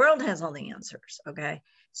 No, the world has all the answers. Okay.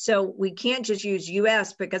 So we can't just use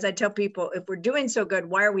US, because I tell people, if we're doing so good,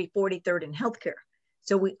 why are we 43rd in healthcare?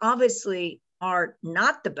 So we obviously are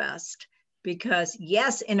not the best because,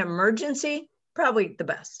 yes, in emergency, probably the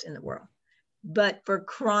best in the world. But for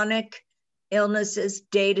chronic illnesses,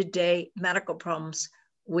 day-to-day medical problems,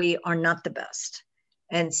 we are not the best.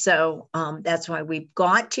 And so that's why we've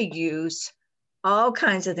got to use all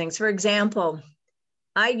kinds of things. For example,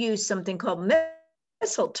 I use something called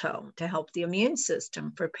mistletoe to help the immune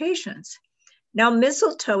system for patients. Now,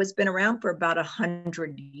 mistletoe has been around for about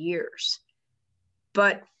 100 years,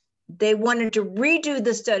 but they wanted to redo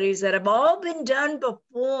the studies that have all been done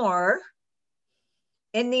before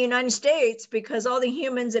in the United States because all the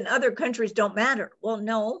humans in other countries don't matter. Well,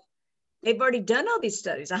 no, they've already done all these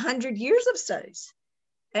studies, 100 years of studies.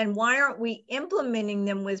 And why aren't we implementing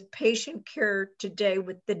them with patient care today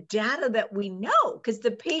with the data that we know? Because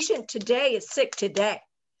the patient today is sick today.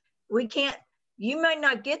 We can't, you might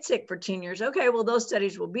not get sick for 10 years. Okay, well, those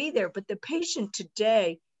studies will be there, but the patient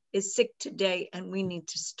today is sick today, and we need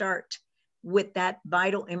to start with that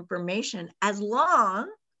vital information as long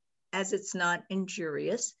as it's not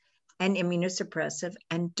injurious and immunosuppressive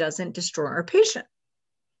and doesn't destroy our patient.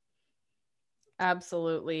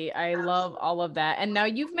 Absolutely. I love all of that. And now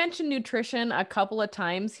you've mentioned nutrition a couple of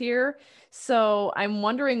times here. So I'm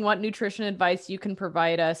wondering what nutrition advice you can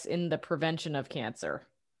provide us in the prevention of cancer.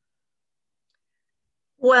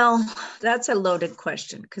 Well, that's a loaded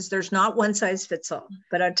question because there's not one size fits all.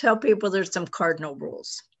 But I tell people there's some cardinal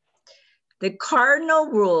rules. The cardinal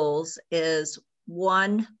rules is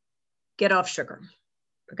one, get off sugar.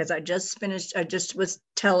 Because I just was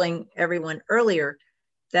telling everyone earlier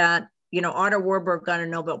that, you know, Otto Warburg got a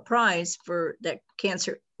Nobel Prize for that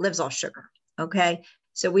cancer lives off sugar, okay?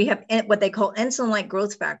 So we have what they call insulin-like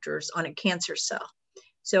growth factors on a cancer cell.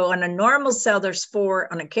 So on a normal cell, there's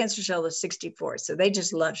 4, on a cancer cell, there's 64. So they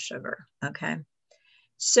just love sugar, okay?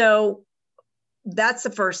 So that's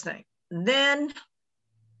the first thing. Then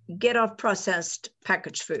get off processed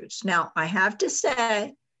packaged foods. Now, I have to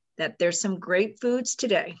say that there's some great foods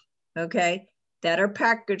today, okay, that are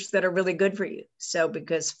packaged that are really good for you. So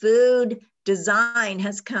because food design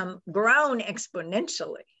has grown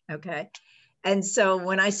exponentially, okay? And so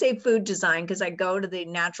when I say food design, because I go to the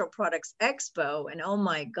Natural Products Expo and oh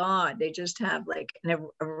my God, they just have like an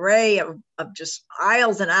array of just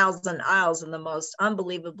aisles and aisles and aisles and the most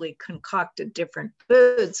unbelievably concocted different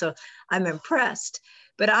foods. So I'm impressed.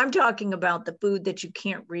 But I'm talking about the food that you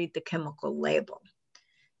can't read the chemical label.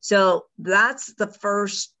 So that's the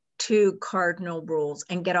first 2 cardinal rules,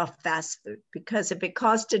 and get off fast food, because if it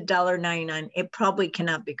costs $1.99, it probably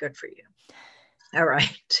cannot be good for you. All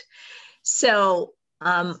right. So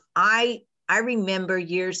I remember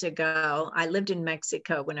years ago, I lived in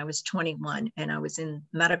Mexico when I was 21, and I was in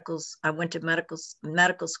medicals. I went to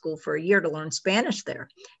medical school for a year to learn Spanish there.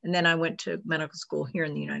 And then I went to medical school here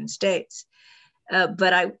in the United States.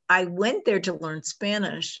 But I went there to learn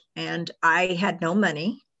Spanish, and I had no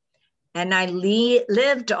money. And I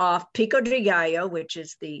lived off pico de gallo, which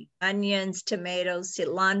is the onions, tomatoes,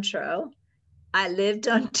 cilantro. I lived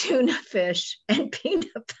on tuna fish and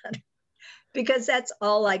peanut butter because that's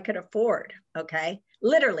all I could afford, okay?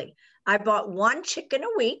 Literally, I bought 1 chicken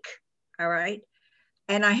a week, all right?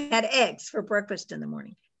 And I had eggs for breakfast in the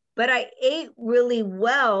morning. But I ate really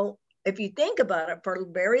well, if you think about it, for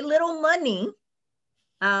very little money.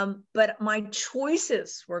 But my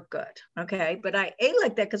choices were good, okay? But I ate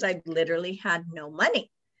like that because I literally had no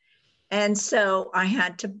money. And so I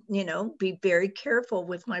had to, you know, be very careful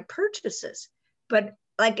with my purchases. But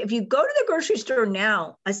like if you go to the grocery store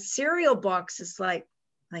now, a cereal box is like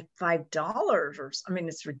 $5 or, I mean,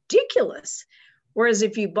 it's ridiculous. Whereas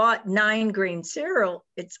if you bought 9 grain cereal,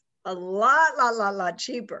 it's a lot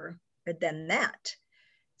cheaper than that.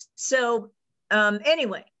 So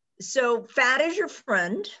anyway, so fat is your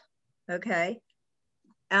friend, okay?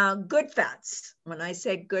 Good fats. When I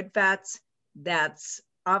say good fats, that's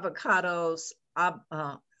avocados,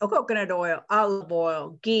 coconut oil, olive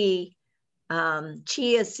oil, ghee,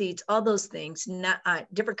 chia seeds, all those things,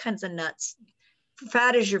 different kinds of nuts.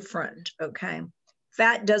 Fat is your friend, okay?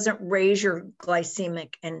 Fat doesn't raise your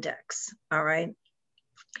glycemic index, all right?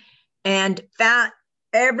 And fat,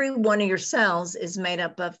 every one of your cells is made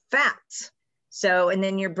up of fats. So, and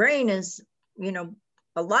then your brain is, you know,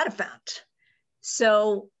 a lot of fat.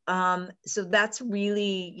 So, so that's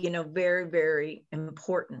really, you know, very, very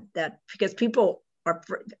important, that because people are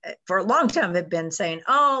for a long time have been saying,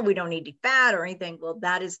 oh, we don't need to eat fat or anything. Well,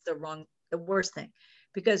 that is the worst thing,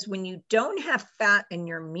 because when you don't have fat in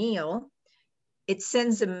your meal, it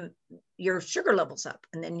sends your sugar levels up,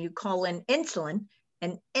 and then you call in insulin,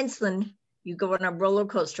 and insulin, you go on a roller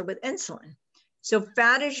coaster with insulin. So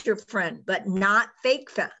fat is your friend, but not fake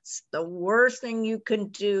fats. The worst thing you can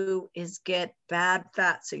do is get bad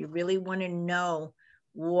fat. So you really want to know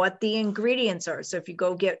what the ingredients are. So if you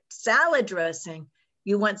go get salad dressing,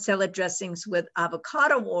 you want salad dressings with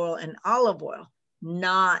avocado oil and olive oil,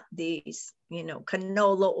 not these,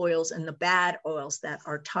 canola oils and the bad oils that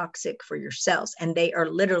are toxic for your cells. And they are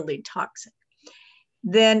literally toxic.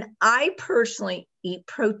 Then I personally eat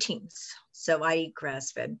proteins. So I eat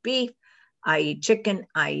grass-fed beef, I eat chicken,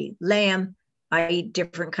 I eat lamb, I eat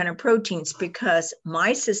different kind of proteins because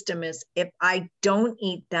my system is, if I don't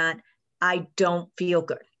eat that, I don't feel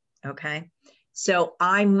good, okay? So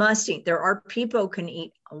I must eat. There are people who can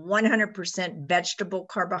eat 100% vegetable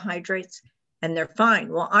carbohydrates and they're fine.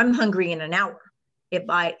 Well, I'm hungry in an hour if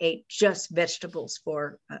I ate just vegetables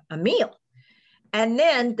for a meal. And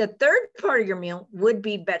then the third part of your meal would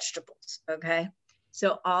be vegetables, okay?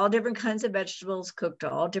 So all different kinds of vegetables cooked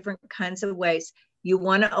all different kinds of ways. You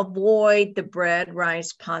want to avoid the bread,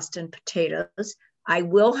 rice, pasta, and potatoes. I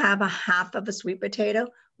will have a half of a sweet potato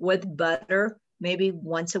with butter, maybe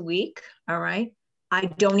once a week, all right? I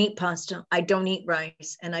don't eat pasta, I don't eat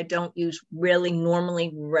rice, and I don't use really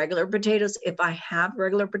normally regular potatoes. If I have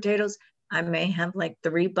regular potatoes, I may have like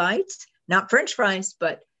 3 bites, not French fries,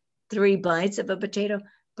 but 3 bites of a potato.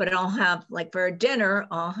 But I'll have, like for a dinner,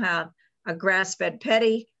 I'll have a grass-fed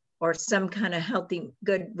patty or some kind of healthy,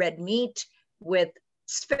 good red meat with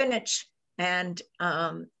spinach and,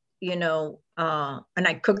 and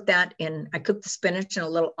I cook the spinach in a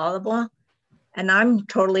little olive oil and I'm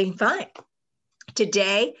totally fine.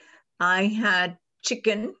 Today, I had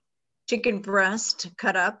chicken breast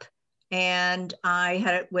cut up and I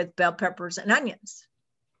had it with bell peppers and onions.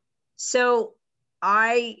 So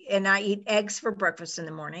I eat eggs for breakfast in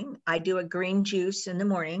the morning. I do a green juice in the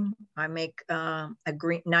morning. I make a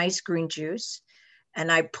nice green juice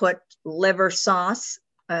and I put liver sauce.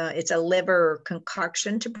 It's a liver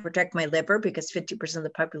concoction to protect my liver because 50% of the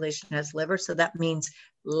population has liver. So that means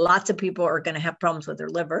lots of people are going to have problems with their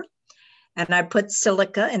liver. And I put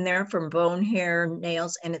silica in there from bone, hair,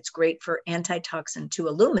 nails, and it's great for antitoxin to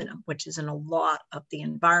aluminum, which is in a lot of the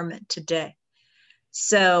environment today.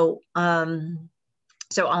 So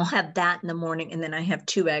I'll have that in the morning, and then I have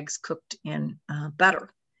 2 eggs cooked in butter.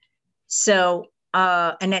 So,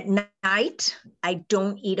 and at night, I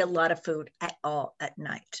don't eat a lot of food at all at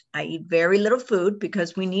night. I eat very little food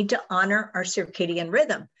because we need to honor our circadian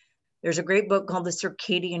rhythm. There's a great book called The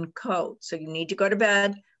Circadian Code. So you need to go to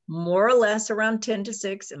bed more or less around 10 to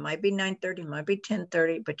 6. It might be 9:30, it might be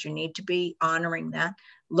 10:30, but you need to be honoring that.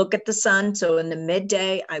 Look at the sun. So in the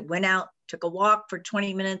midday, I went out, took a walk for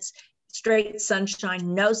 20 minutes, straight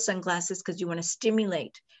sunshine, no sunglasses, because you want to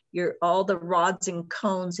stimulate all the rods and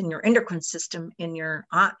cones in your endocrine system in your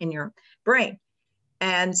brain.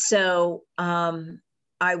 And so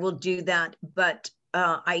I will do that, but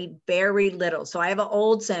I eat very little. So I have an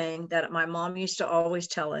old saying that my mom used to always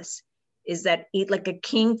tell us is that eat like a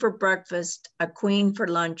king for breakfast, a queen for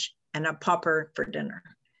lunch, and a pauper for dinner.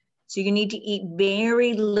 So you need to eat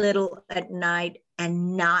very little at night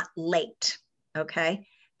and not late, okay?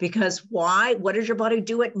 Because why? What does your body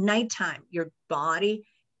do at nighttime? Your body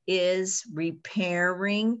is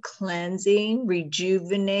repairing, cleansing,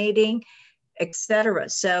 rejuvenating, etc.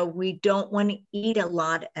 So we don't want to eat a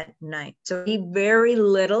lot at night. So eat very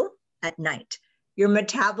little at night. Your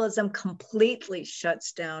metabolism completely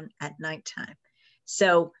shuts down at nighttime.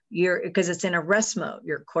 So because it's in a rest mode,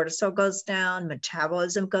 your cortisol goes down,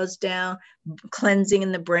 metabolism goes down, cleansing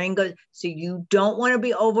in the brain goes. So you don't want to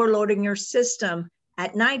be overloading your system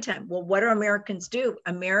at nighttime. Well, what do Americans do?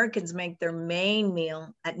 Americans make their main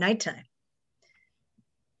meal at nighttime.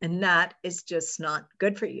 And that is just not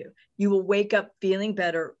good for you. You will wake up feeling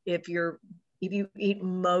better if you eat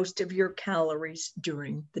most of your calories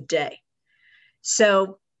during the day.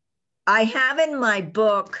 So I have in my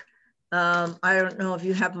book, I don't know if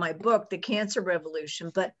you have my book, The Cancer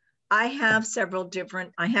Revolution, but I have several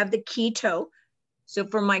different, I have the keto. So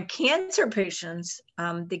for my cancer patients,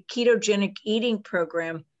 the ketogenic eating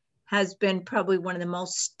program has been probably one of the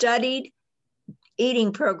most studied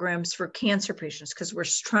eating programs for cancer patients because we're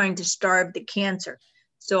trying to starve the cancer.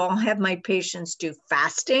 So I'll have my patients do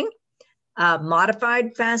fasting,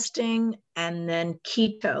 modified fasting, and then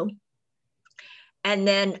keto. And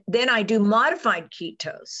then I do modified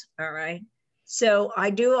ketos, all right? So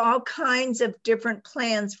I do all kinds of different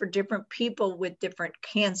plans for different people with different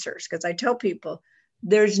cancers because I tell people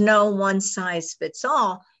there's no one size fits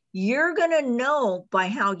all. You're gonna know by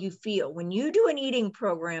how you feel. When you do an eating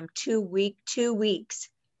program 2 weeks,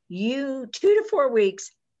 2 to 4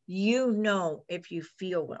 weeks, you know if you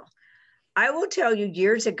feel well. I will tell you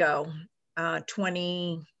years ago, about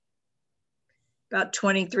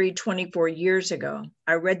 23, 24 years ago.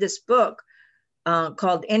 I read this book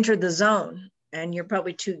called Enter the Zone. And you're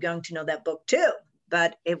probably too young to know that book too,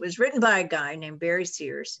 but it was written by a guy named Barry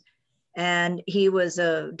Sears. And he was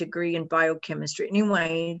a degree in biochemistry.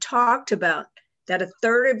 Anyway, he talked about that a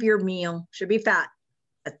third of your meal should be fat,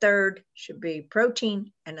 a third should be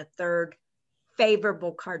protein, and a third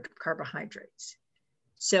favorable carbohydrates.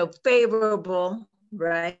 So favorable,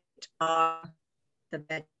 right, are the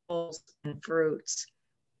vegetables and fruits,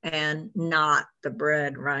 and not the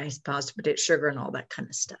bread, rice, pasta, potato, sugar, and all that kind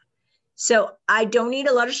of stuff. So I don't eat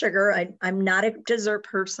a lot of sugar. I'm not a dessert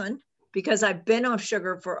person because I've been off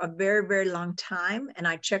sugar for a very, very long time. And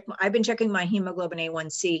I've been checking my hemoglobin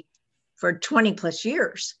A1C for 20 plus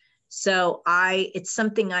years. So it's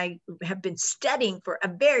something I have been studying for a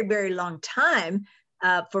very, very long time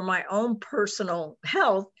for my own personal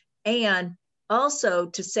health, and also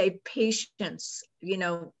to save patients,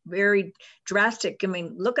 very drastic. I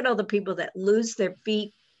mean, look at all the people that lose their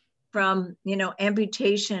feet from,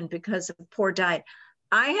 amputation because of poor diet.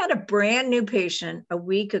 I had a brand new patient a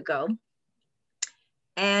week ago,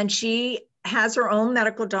 and she has her own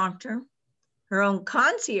medical doctor, her own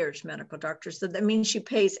concierge medical doctor. So that means she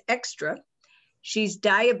pays extra. She's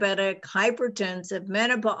diabetic, hypertensive,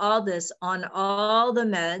 menopause, all this, on all the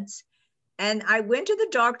meds. And I went to the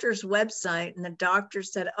doctor's website, and the doctor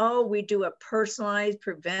said, oh, we do a personalized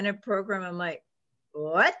preventive program. I'm like,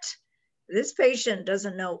 what? This patient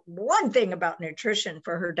doesn't know one thing about nutrition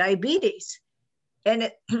for her diabetes. And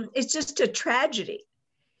it's just a tragedy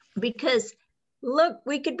because, look,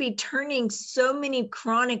 we could be turning so many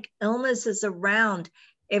chronic illnesses around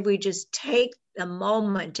if we just take a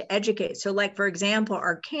moment to educate. So like, for example,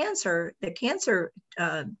 the cancer,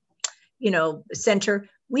 center,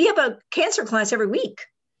 we have a cancer class every week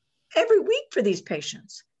for these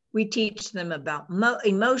patients. We teach them about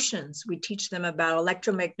emotions. We teach them about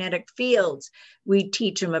electromagnetic fields. We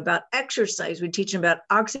teach them about exercise. We teach them about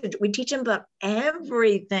oxygen. We teach them about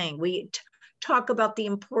everything. We talk about the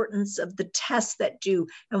importance of the tests that do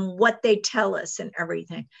and what they tell us and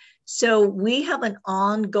everything. So we have an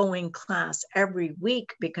ongoing class every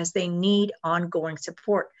week because they need ongoing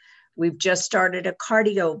support. We've just started a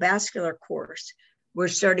cardiovascular course. We're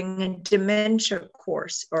starting a dementia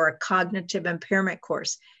course or a cognitive impairment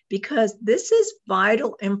course because this is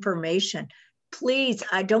vital information. Please,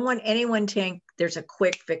 I don't want anyone to think there's a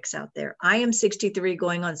quick fix out there. I am 63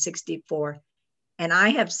 going on 64, and I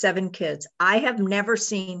have 7 kids. I have never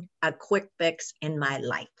seen a quick fix in my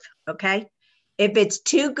life, okay? If it's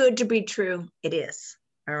too good to be true, it is,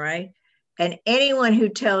 all right? And anyone who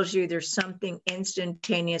tells you there's something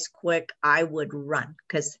instantaneous, quick, I would run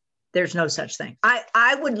because there's no such thing.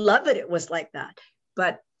 I would love it. It was like that,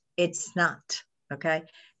 but it's not, okay?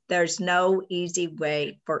 There's no easy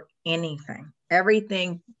way for anything.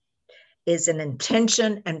 Everything is an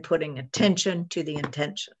intention and putting attention to the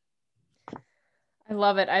intention. I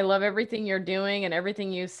love it. I love everything you're doing and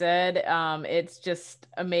everything you said. It's just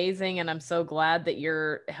amazing. And I'm so glad that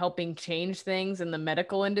you're helping change things in the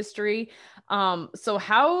medical industry. So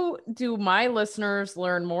how do my listeners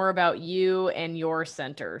learn more about you and your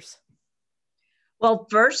centers? Well,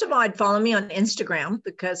 first of all, I'd follow me on Instagram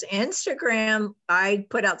because Instagram, I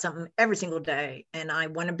put out something every single day, and I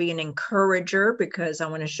want to be an encourager because I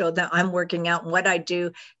want to show that I'm working out and what I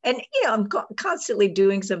do. And, I'm constantly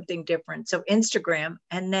doing something different. So Instagram,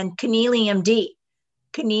 and then Connealy MD.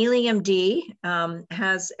 Connealy MD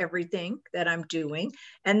has everything that I'm doing.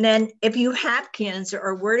 And then if you have cancer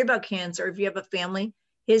or worried about cancer, if you have a family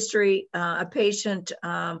history, a patient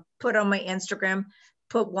put on my Instagram,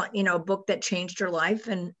 put one, a book that changed her life,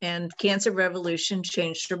 and Cancer Revolution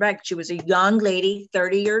changed her back. She was a young lady,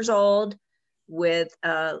 30 years old, with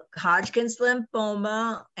Hodgkin's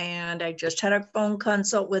lymphoma. And I just had a phone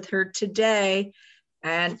consult with her today,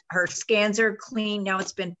 and her scans are clean. Now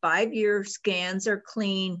it's been 5 years, scans are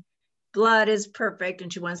clean, blood is perfect,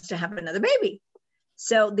 and she wants to have another baby.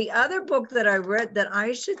 So the other book that I read that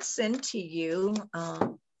I should send to you,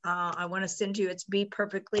 I want to send to you, it's Be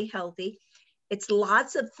Perfectly Healthy. It's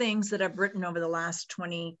lots of things that I've written over the last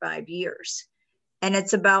 25 years. And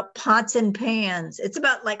it's about pots and pans. It's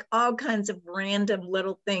about like all kinds of random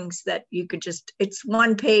little things that you could just, it's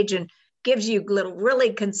one page and gives you little,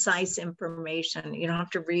 really concise information. You don't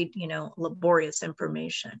have to read, laborious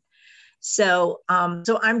information. So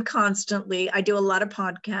I'm constantly, I do a lot of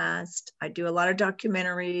podcasts. I do a lot of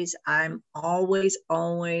documentaries. I'm always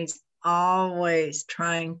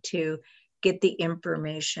trying to get the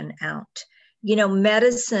information out.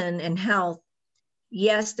 Medicine and health,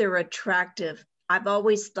 yes, they're attractive. I've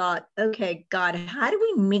always thought, okay, God, how do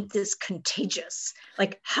we make this contagious?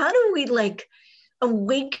 Like, how do we like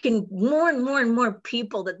awaken more and more and more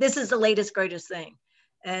people that this is the latest, greatest thing?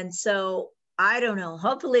 And so I don't know,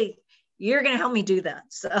 hopefully you're going to help me do that.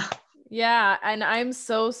 So yeah, and I'm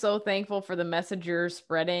so thankful for the message you're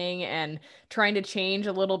spreading and trying to change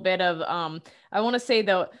a little bit of I want to say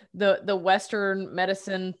the Western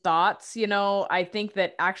medicine thoughts, you know. I think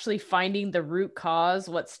that actually finding the root cause,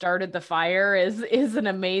 what started the fire, is an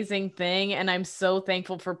amazing thing, and I'm so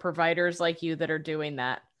thankful for providers like you that are doing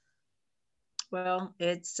that. well,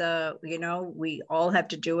 it's you know, we all have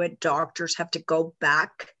to do it. Doctors have to go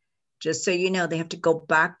back, just so you know, they have to go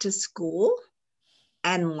back to school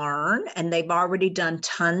and learn, and they've already done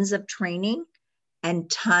tons of training and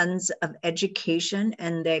tons of education,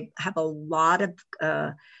 and they have a lot of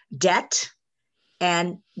debt.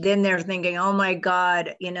 And then they're thinking, oh my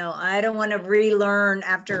God, you know, I don't want to relearn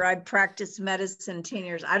after I practiced medicine 10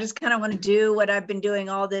 years. I just kind of want to do what I've been doing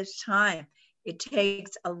all this time. It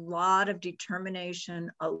takes a lot of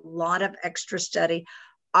determination, a lot of extra study.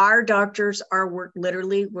 Our doctors are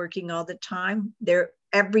literally working all the time. They're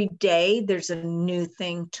every day there's a new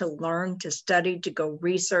thing to learn, to study, to go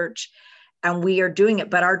research, and we are doing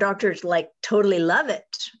it. But our doctors like totally love it.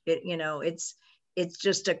 You know, it's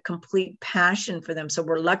just a complete passion for them. So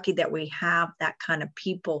we're lucky that we have that kind of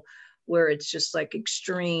people where it's just like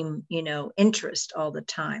extreme, you know, interest all the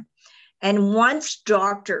time. And once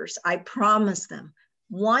doctors, I promise them,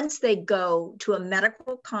 once they go to a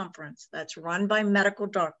medical conference that's run by medical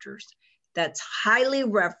doctors, that's highly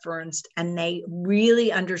referenced, and they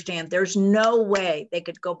really understand, there's no way they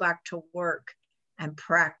could go back to work and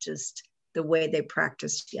practice the way they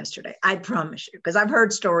practiced yesterday. I promise you, because I've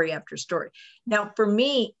heard story after story. Now, for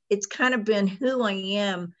me, it's kind of been who I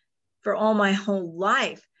am for all my whole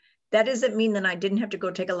life. That doesn't mean that I didn't have to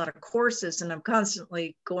go take a lot of courses, and I'm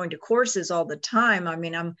constantly going to courses all the time. I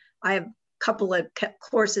mean, I have a couple of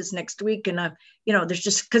courses next week, and I'm, you know, there's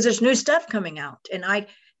just, because there's new stuff coming out, and I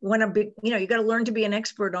want to be, you know, you got to learn to be an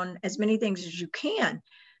expert on as many things as you can.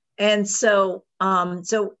 And so,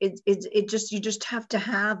 it just, you just have to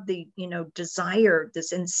have the, you know, desire,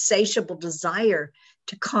 this insatiable desire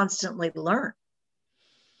to constantly learn.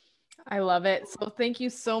 I love it. So thank you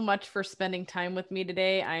so much for spending time with me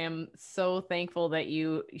today. I am so thankful that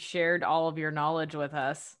you shared all of your knowledge with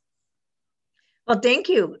us. Well, thank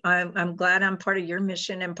you. I'm glad I'm part of your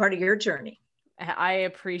mission and part of your journey. I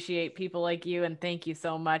appreciate people like you, and thank you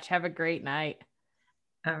so much. Have a great night.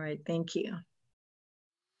 All right. Thank you.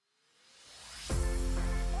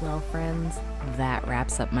 Well, friends, that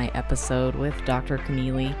wraps up my episode with Dr.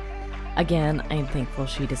 Connealy. Again, I'm thankful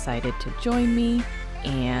she decided to join me,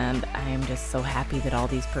 and I am just so happy that all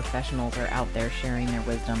these professionals are out there sharing their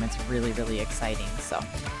wisdom. It's really, really exciting. So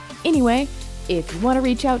anyway, if you want to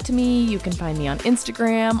reach out to me, you can find me on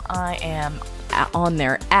Instagram. I am on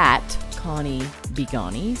there at Connie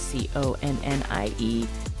Begoni,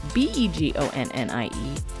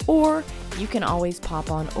 ConnieBegonnie, or you can always pop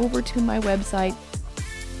on over to my website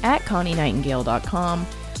at ConnieNightingale.com.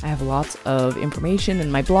 I have lots of information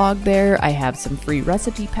in my blog there. I have some free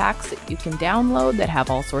recipe packs that you can download that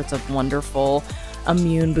have all sorts of wonderful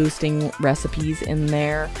immune boosting recipes in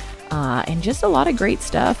there, and just a lot of great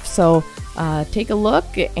stuff. So take a look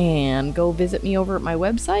and go visit me over at my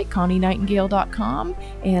website, ConnieNightingale.com,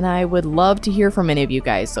 and I would love to hear from any of you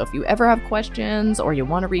guys. So if you ever have questions or you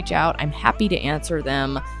want to reach out, I'm happy to answer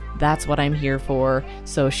them. That's what I'm here for.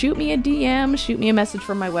 So shoot me a DM, shoot me a message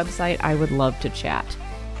from my website. I would love to chat.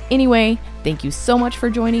 Anyway, thank you so much for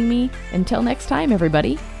joining me. Until next time,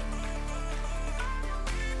 everybody.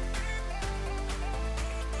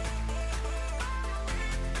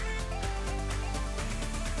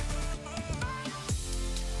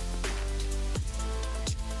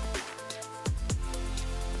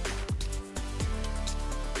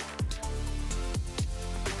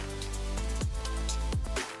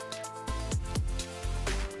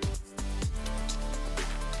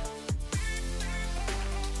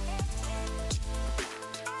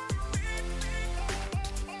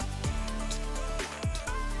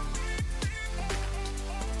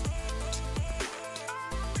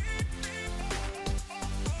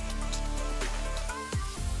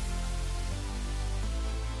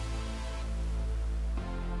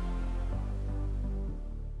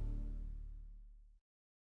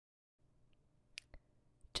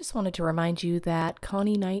 Just wanted to remind you that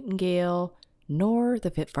Connie Nightingale nor the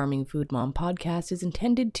Fit Farming Food Mom podcast is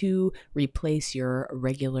intended to replace your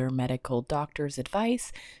regular medical doctor's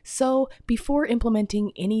advice. So before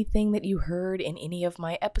implementing anything that you heard in any of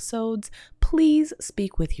my episodes, please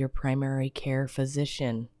speak with your primary care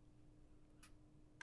physician.